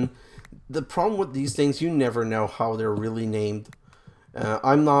 Sarsen. The problem with these things, you never know how they're really named.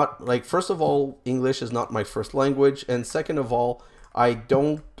 I'm not, like, first of all, English is not my first language, and second of all, I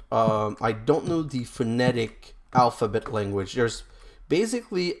don't know the phonetic alphabet language. There's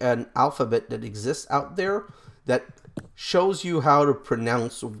basically an alphabet that exists out there that shows you how to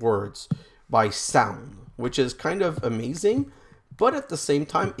pronounce words by sound, which is kind of amazing. But at the same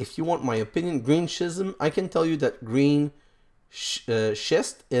time, if you want my opinion, green schism, I can tell you that green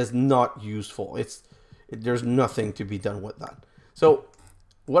schist is not useful. There's nothing to be done with that. So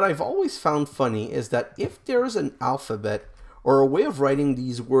what I've always found funny is that if there's an alphabet or a way of writing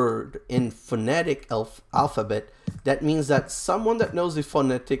these words in phonetic alphabet, that means that someone that knows the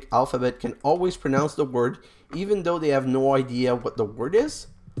phonetic alphabet can always pronounce the word even though they have no idea what the word is,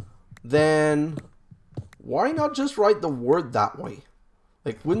 then why not just write the word that way?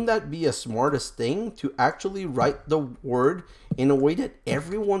 Like, wouldn't that be a smartest thing, to actually write the word in a way that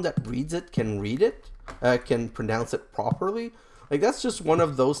everyone that reads it can read it, can pronounce it properly? Like, that's just one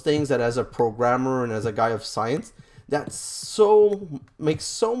of those things that, as a programmer and as a guy of science, that makes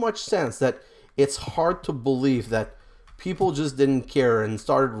so much sense that it's hard to believe that people just didn't care and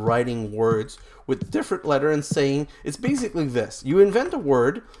started writing words with different letters and saying, it's basically this. You invent a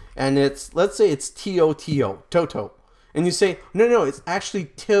word and it's, let's say it's T-O-T-O, Toto. And you say, no, it's actually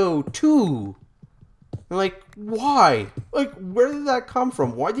to. And like, why? Like, where did that come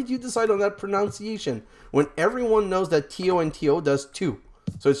from? Why did you decide on that pronunciation when everyone knows that T-O and T-O does two?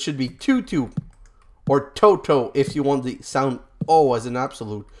 So it should be tutu or toto if you want the sound O as an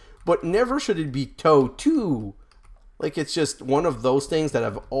absolute. But never should it be to. Like, it's just one of those things that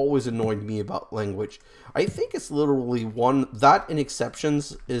have always annoyed me about language. I think it's literally that and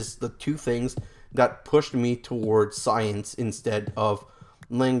exceptions is the two things that pushed me towards science instead of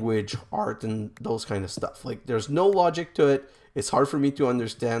language, art, and those kind of stuff. Like, there's no logic to it. It's hard for me to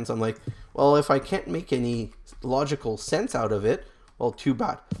understand. So I'm like, well, if I can't make any logical sense out of it, well, too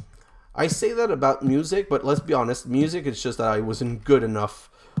bad. I say that about music, but let's be honest, music is just that I wasn't good enough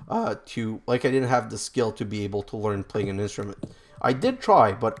I didn't have the skill to be able to learn playing an instrument. I did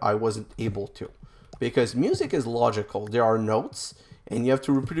try, but I wasn't able to, because music is logical. There are notes, and you have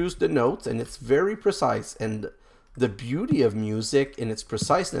to reproduce the notes, and it's very precise. And the beauty of music in its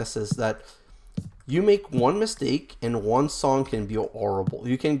preciseness is that you make one mistake and one song can be horrible.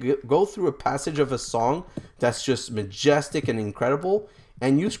 You can go through a passage of a song that's just majestic and incredible,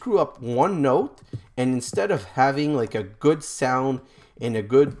 and you screw up one note, and instead of having like a good sound and a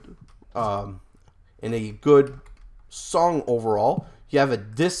good song overall, you have a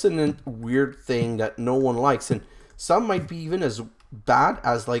dissonant, weird thing that no one likes. And some might be even as bad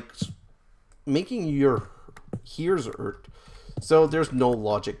as like making your ears hurt. So there's no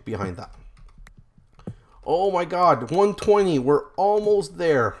logic behind that. Oh my god, 120, we're almost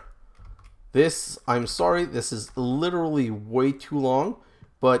there. I'm sorry, this is literally way too long,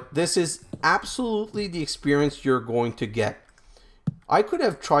 but this is absolutely the experience you're going to get. I could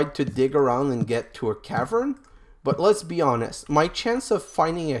have tried to dig around and get to a cavern, but let's be honest, my chance of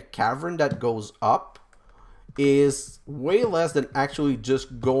finding a cavern that goes up is way less than actually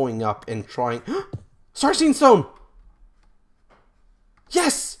just going up and trying. Sarsen stone!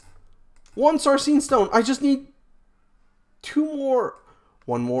 Yes! One Sarsen stone. I just need two more.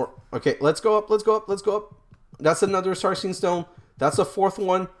 One more. Okay, let's go up, let's go up, let's go up. That's another Sarsen stone. That's a fourth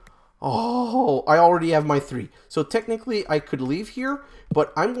one. Oh, I already have my 3. So technically I could leave here,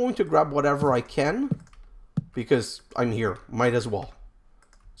 but I'm going to grab whatever I can because I'm here. Might as well.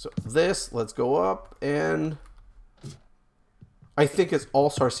 So this, let's go up, and I think it's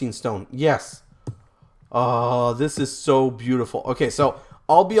all Sarsen stone. Yes. This is so beautiful. Okay, so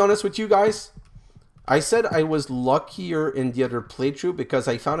I'll be honest with you guys. I said I was luckier in the other playthrough because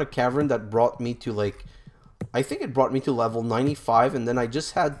I found a cavern that brought me to like, I think it brought me to level 95, and then I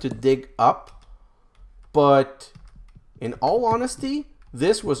just had to dig up. But in all honesty,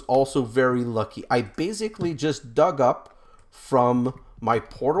 this was also very lucky. I basically just dug up from my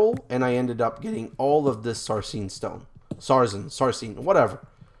portal, and I ended up getting all of this Sarsen stone. Sarsen, whatever.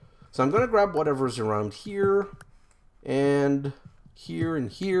 So I'm going to grab whatever's around here, and here,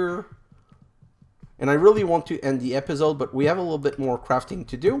 and here. And I really want to end the episode, but we have a little bit more crafting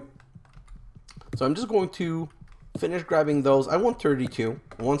to do. So I'm just going to finish grabbing those. I want 32.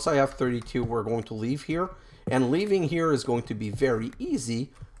 Once I have 32, we're going to leave here. And leaving here is going to be very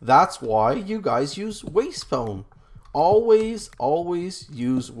easy. That's why you guys use waste stone. Always, always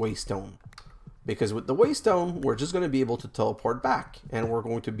use waste stone. because with the waystone, we're just going to be able to teleport back, and we're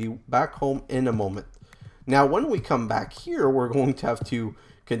going to be back home in a moment. Now, when we come back here, we're going to have to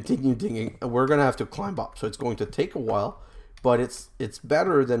continue digging. We're going to have to climb up, so it's going to take a while, but it's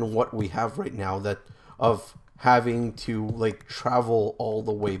better than what we have right now, that of having to like travel all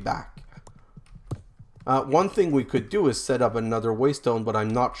the way back. One thing we could do is set up another waystone, but I'm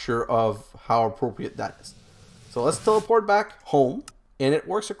not sure of how appropriate that is. So let's teleport back home, and it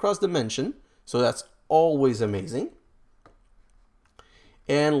works across dimension, so that's always amazing.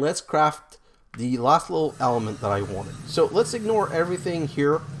 And let's craft the last little element that I wanted. So let's ignore everything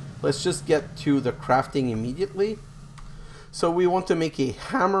here. Let's just get to the crafting immediately. So we want to make a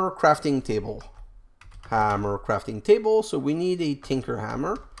hammer crafting table. Hammer crafting table, so we need a tinker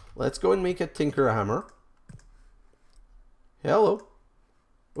hammer. Let's go and make a tinker hammer. Hello.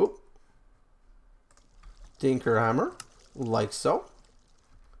 Oop. Tinker hammer, like so.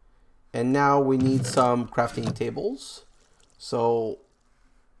 And now we need some crafting tables. So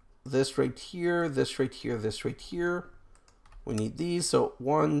this right here, this right here, this right here. We need these. So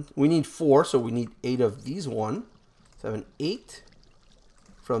we need 4, so we need 8 of these. 1, 7, 8.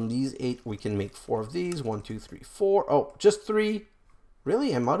 From these 8, we can make 4 of these. 1, 2, 3, 4. Oh, just 3.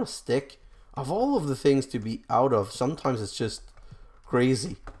 Really? I'm out of stick? Of all of the things to be out of, sometimes it's just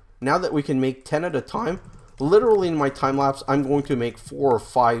crazy. Now that we can make 10 at a time, literally in my time lapse, I'm going to make 4 or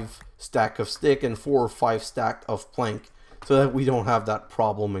 5 stack of stick and 4 or 5 stack of plank, so that we don't have that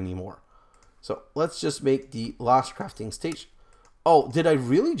problem anymore. So let's just make the last crafting stage. Oh, did I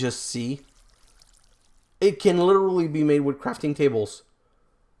really just see? It can literally be made with crafting tables.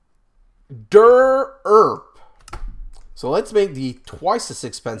 Derp. So let's make the twice as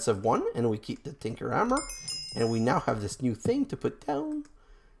expensive one, and we keep the tinker hammer, and we now have this new thing to put down,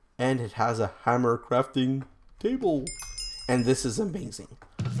 and it has a hammer crafting table, and this is amazing.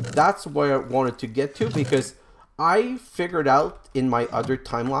 That's where I wanted to get to, because I figured out in my other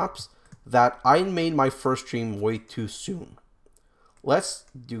time lapse that I made my first stream way too soon. Let's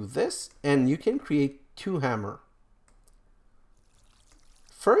do this, and you can create 2 hammer.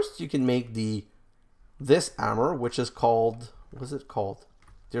 First, you can make this hammer, which is called, what is it called?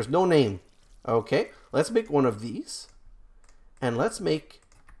 There's no name. Okay, let's make 1 of these, and let's make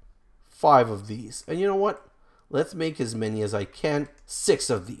 5 of these. And you know what? Let's make as many as I can, 6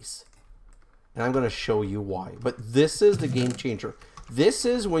 of these. And I'm going to show you why. But this is the game changer. This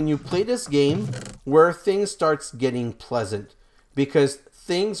is when you play this game where things starts getting pleasant, because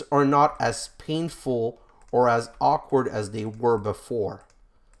things are not as painful or as awkward as they were before.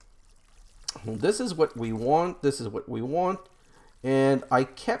 This is what we want. This is what we want. And I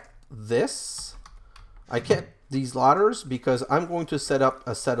kept this. I kept these ladders because I'm going to set up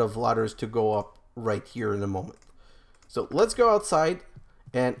a set of ladders to go up right here in a moment. So let's go outside,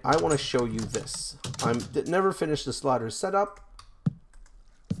 and I want to show you this. I never finished this ladder setup.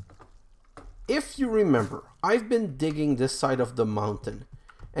 If you remember, I've been digging this side of the mountain,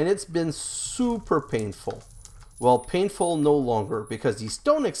 and it's been super painful. Well, painful no longer, because the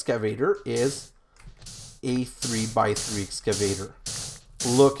stone excavator is a 3x3 excavator.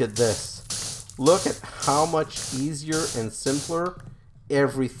 Look at this. Look at how much easier and simpler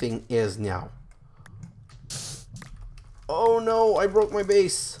everything is now. Oh no, I broke my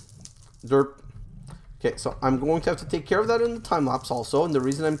base. Derp. Okay, so I'm going to have to take care of that in the time lapse also, and the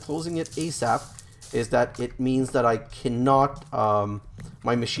reason I'm closing it ASAP is that it means that I cannot,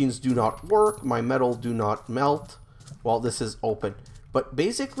 my machines do not work, my metal do not melt while this is open. But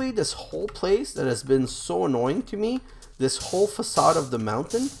basically, this whole place that has been so annoying to me, this whole facade of the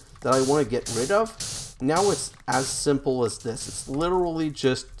mountain that I want to get rid of, now it's as simple as this. It's literally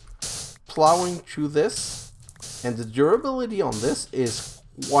just plowing through this, and the durability on this is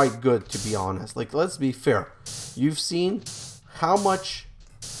quite good, to be honest. Like, let's be fair. You've seen how much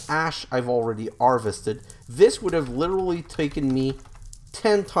ash I've already harvested. This would have literally taken me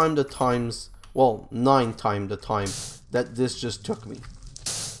 10 times the times, well, 9 times the time that this just took me.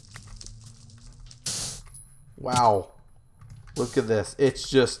 Wow. Look at this. It's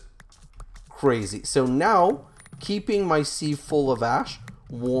just crazy. So now, keeping my sieve full of ash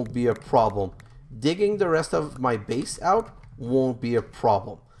won't be a problem. Digging the rest of my base out won't be a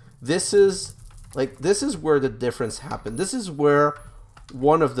problem. This is where the difference happened. This is where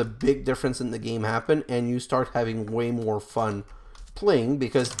one of the big difference in the game happened, and you start having way more fun playing,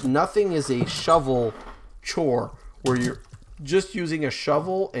 because nothing is a shovel chore where you're just using a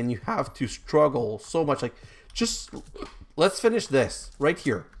shovel and you have to struggle so much. Like, just let's finish this right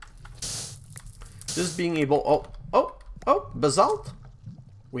here. Just being able, oh, basalt.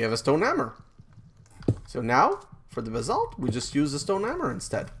 We have a stone hammer. So now for the basalt, we just use the stone hammer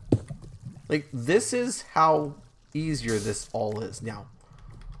instead. Like, this is how easier this all is now.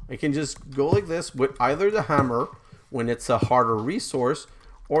 I can just go like this with either the hammer when it's a harder resource,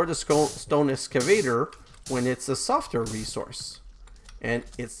 or the stone excavator when it's a softer resource. And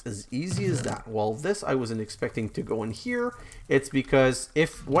it's as easy as that. Well, this I wasn't expecting to go in here. It's because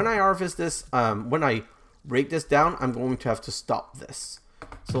when I harvest this, when I break this down, I'm going to have to stop this.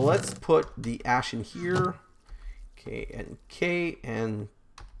 So let's put the ash in here. K and K and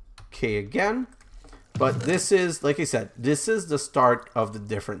K again. But this is, like I said, this is the start of the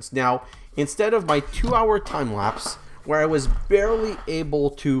difference. Now, instead of my 2-hour time lapse, where I was barely able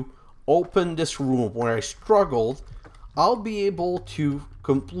to open this room, where I struggled, I'll be able to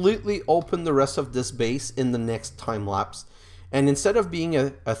completely open the rest of this base in the next time lapse. And instead of being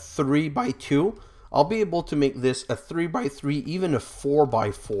a 3x2, I'll be able to make this a 3x3, even a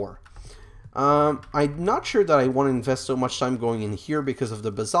 4x4. I'm not sure that I want to invest so much time going in here because of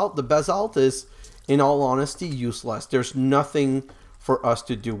the basalt. The basalt is, in all honesty, useless. There's nothing for us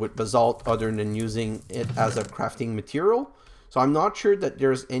to do with basalt other than using it as a crafting material. So I'm not sure that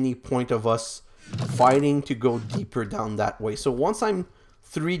there's any point of us fighting to go deeper down that way. So once I'm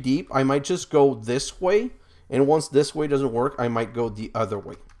 3 deep, I might just go this way. And once this way doesn't work, I might go the other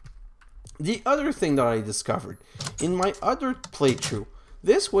way. The other thing that I discovered in my other playthrough,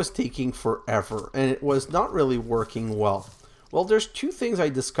 this was taking forever and it was not really working well. Well, there's 2 things I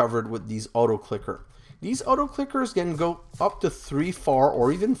discovered with these auto clicker. These auto clickers can go up to 3 far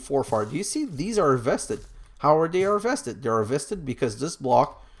or even 4 far. Do you see these are vested? How are they vested? They are vested because this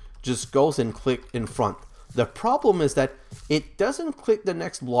block just goes and click in front. The problem is that it doesn't click the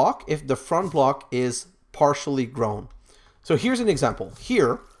next block if the front block is partially grown. So here's an example.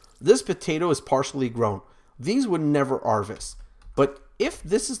 Here, this potato is partially grown. These would never harvest. But if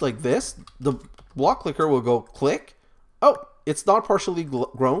this is like this, the block clicker will go click. Oh, it's not partially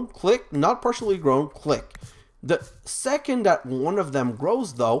grown, click, not partially grown, click. The second that one of them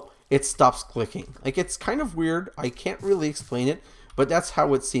grows though, it stops clicking. Like, it's kind of weird. I can't really explain it, but that's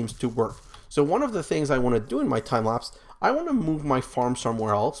how it seems to work. So one of the things I want to do in my time lapse, I want to move my farm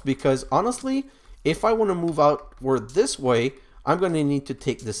somewhere else because honestly, if I want to move outward this way, I'm going to need to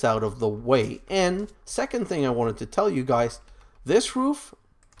take this out of the way. And second thing I wanted to tell you guys, this roof,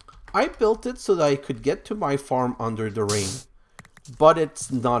 I built it so that I could get to my farm under the rain. But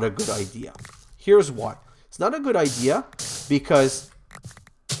it's not a good idea. Here's why. It's not a good idea because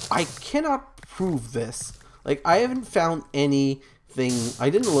I cannot prove this. Like, I haven't found anything. I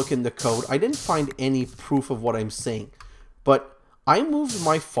didn't look in the code. I didn't find any proof of what I'm saying. But I moved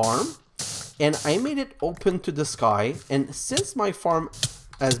my farm and I made it open to the sky. And since my farm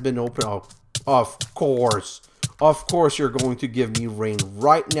has been open, oh, of course you're going to give me rain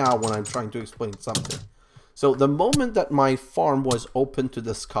right now when I'm trying to explain something. So the moment that my farm was open to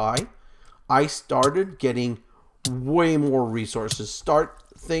the sky, I started getting way more resources.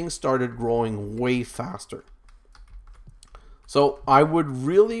 Things started growing way faster. So I would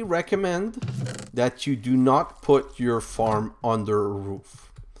really recommend that you do not put your farm under a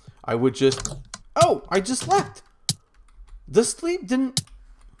roof. I would just... Oh, I just left. The sleep didn't...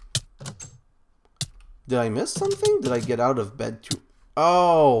 Did I miss something? Did I get out of bed too?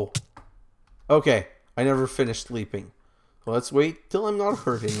 Oh. Okay. I never finished sleeping. So let's wait till I'm not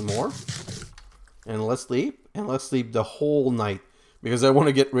hurt anymore. And let's sleep. And let's sleep the whole night. Because I want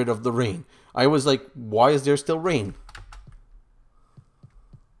to get rid of the rain. I was like, why is there still rain?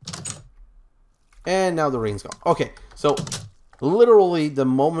 And now the rain's gone. Okay. So literally the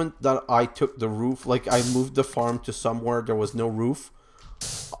moment that I took the roof, like I moved the farm to somewhere there was no roof,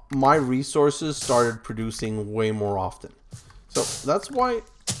 my resources started producing way more often. So that's why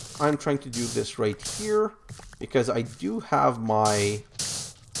I'm trying to do this right here, because I do have my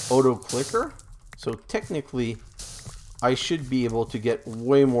auto clicker. So technically I should be able to get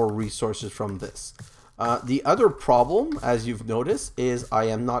way more resources from this. The other problem, as you've noticed, is I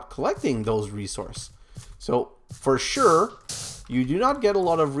am not collecting those resources. So for sure, you do not get a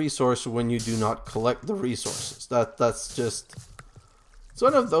lot of resource when you do not collect the resources. That's just... It's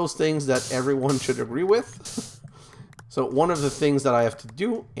one of those things that everyone should agree with. So one of the things that I have to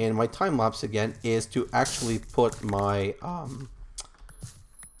do in my time lapse again is to actually put my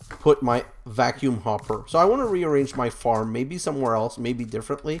vacuum hopper. So I want to rearrange my farm, maybe somewhere else, maybe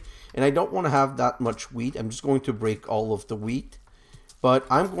differently. And I don't want to have that much wheat. I'm just going to break all of the wheat. But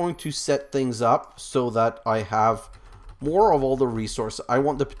I'm going to set things up so that I have more of all the resources. I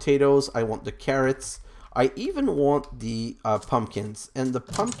want the potatoes, I want the carrots, I even want the pumpkins. And the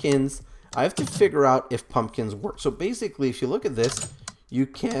pumpkins, I have to figure out if pumpkins work. So basically, if you look at this, you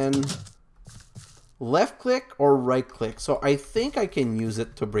can left click or right click. So I think I can use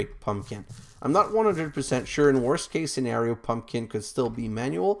it to break pumpkin. I'm not 100% sure. In worst case scenario, pumpkin could still be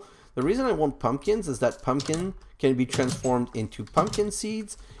manual. The reason I want pumpkins is that pumpkin can be transformed into pumpkin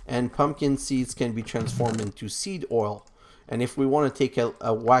seeds, and pumpkin seeds can be transformed into seed oil. And if we want to take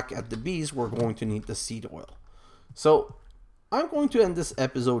a whack at the bees, we're going to need the seed oil. So I'm going to end this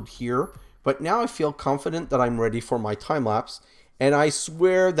episode here, but now I feel confident that I'm ready for my time lapse. And I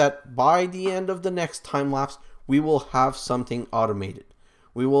swear that by the end of the next time lapse, we will have something automated.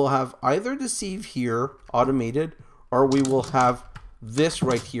 We will have either the sieve here automated, or we will have this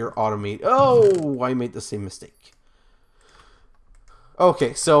right here automated. Oh, I made the same mistake.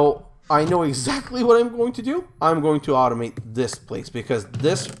 Okay, so I know exactly what I'm going to do. I'm going to automate this place because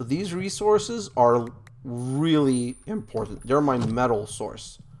these resources are really important. They're my metal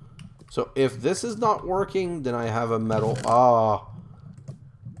source. So if this is not working, then I have a metal.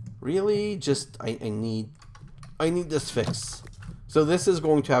 Really? Just I need this fix. So this is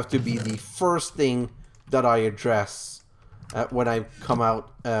going to have to be the first thing that I address when I come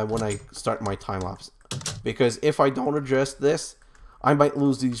out, when I start my time lapse. Because if I don't address this, I might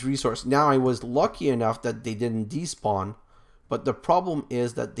lose these resources. Now I was lucky enough that they didn't despawn, but the problem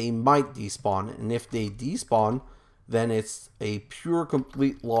is that they might despawn, and if they despawn, then it's a pure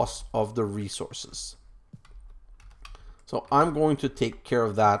complete loss of the resources. So I'm going to take care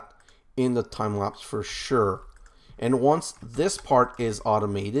of that in the time lapse for sure. And once this part is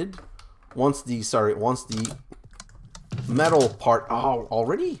automated, once the metal part,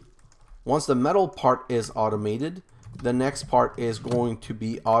 once the metal part is automated, the next part is going to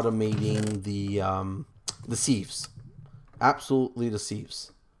be automating the sieves. Absolutely the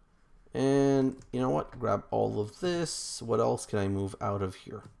sieves. And you know what? Grab all of this. What else can I move out of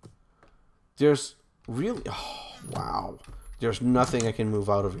here? There's really, oh, wow. There's nothing I can move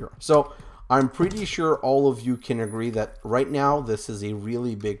out of here. So I'm pretty sure all of you can agree that right now this is a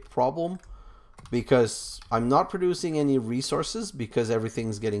really big problem, because I'm not producing any resources because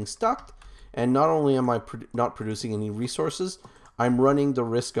everything's getting stuck. And not only am I not producing any resources, I'm running the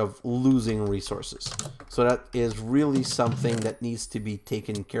risk of losing resources. So that is really something that needs to be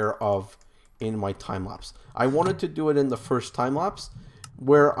taken care of in my time lapse. I wanted to do it in the first time lapse.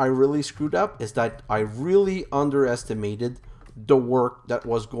 Where I really screwed up is that I really underestimated the work that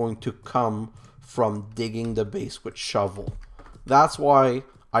was going to come from digging the base with shovel. That's why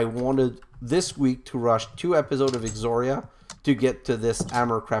I wanted this week to rush 2 episodes of Exoria to get to this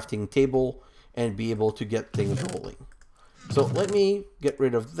armor crafting table and be able to get things rolling. So let me get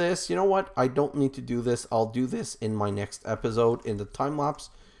rid of this. You know what? I don't need to do this. I'll do this in my next episode in the time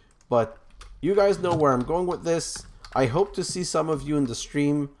lapse. But you guys know where I'm going with this. I hope to see some of you in the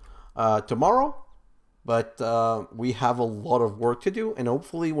stream tomorrow. But we have a lot of work to do. And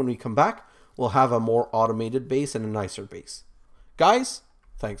hopefully when we come back, we'll have a more automated base and a nicer base. Guys,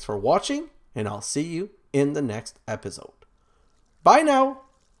 thanks for watching. And I'll see you in the next episode. Bye now.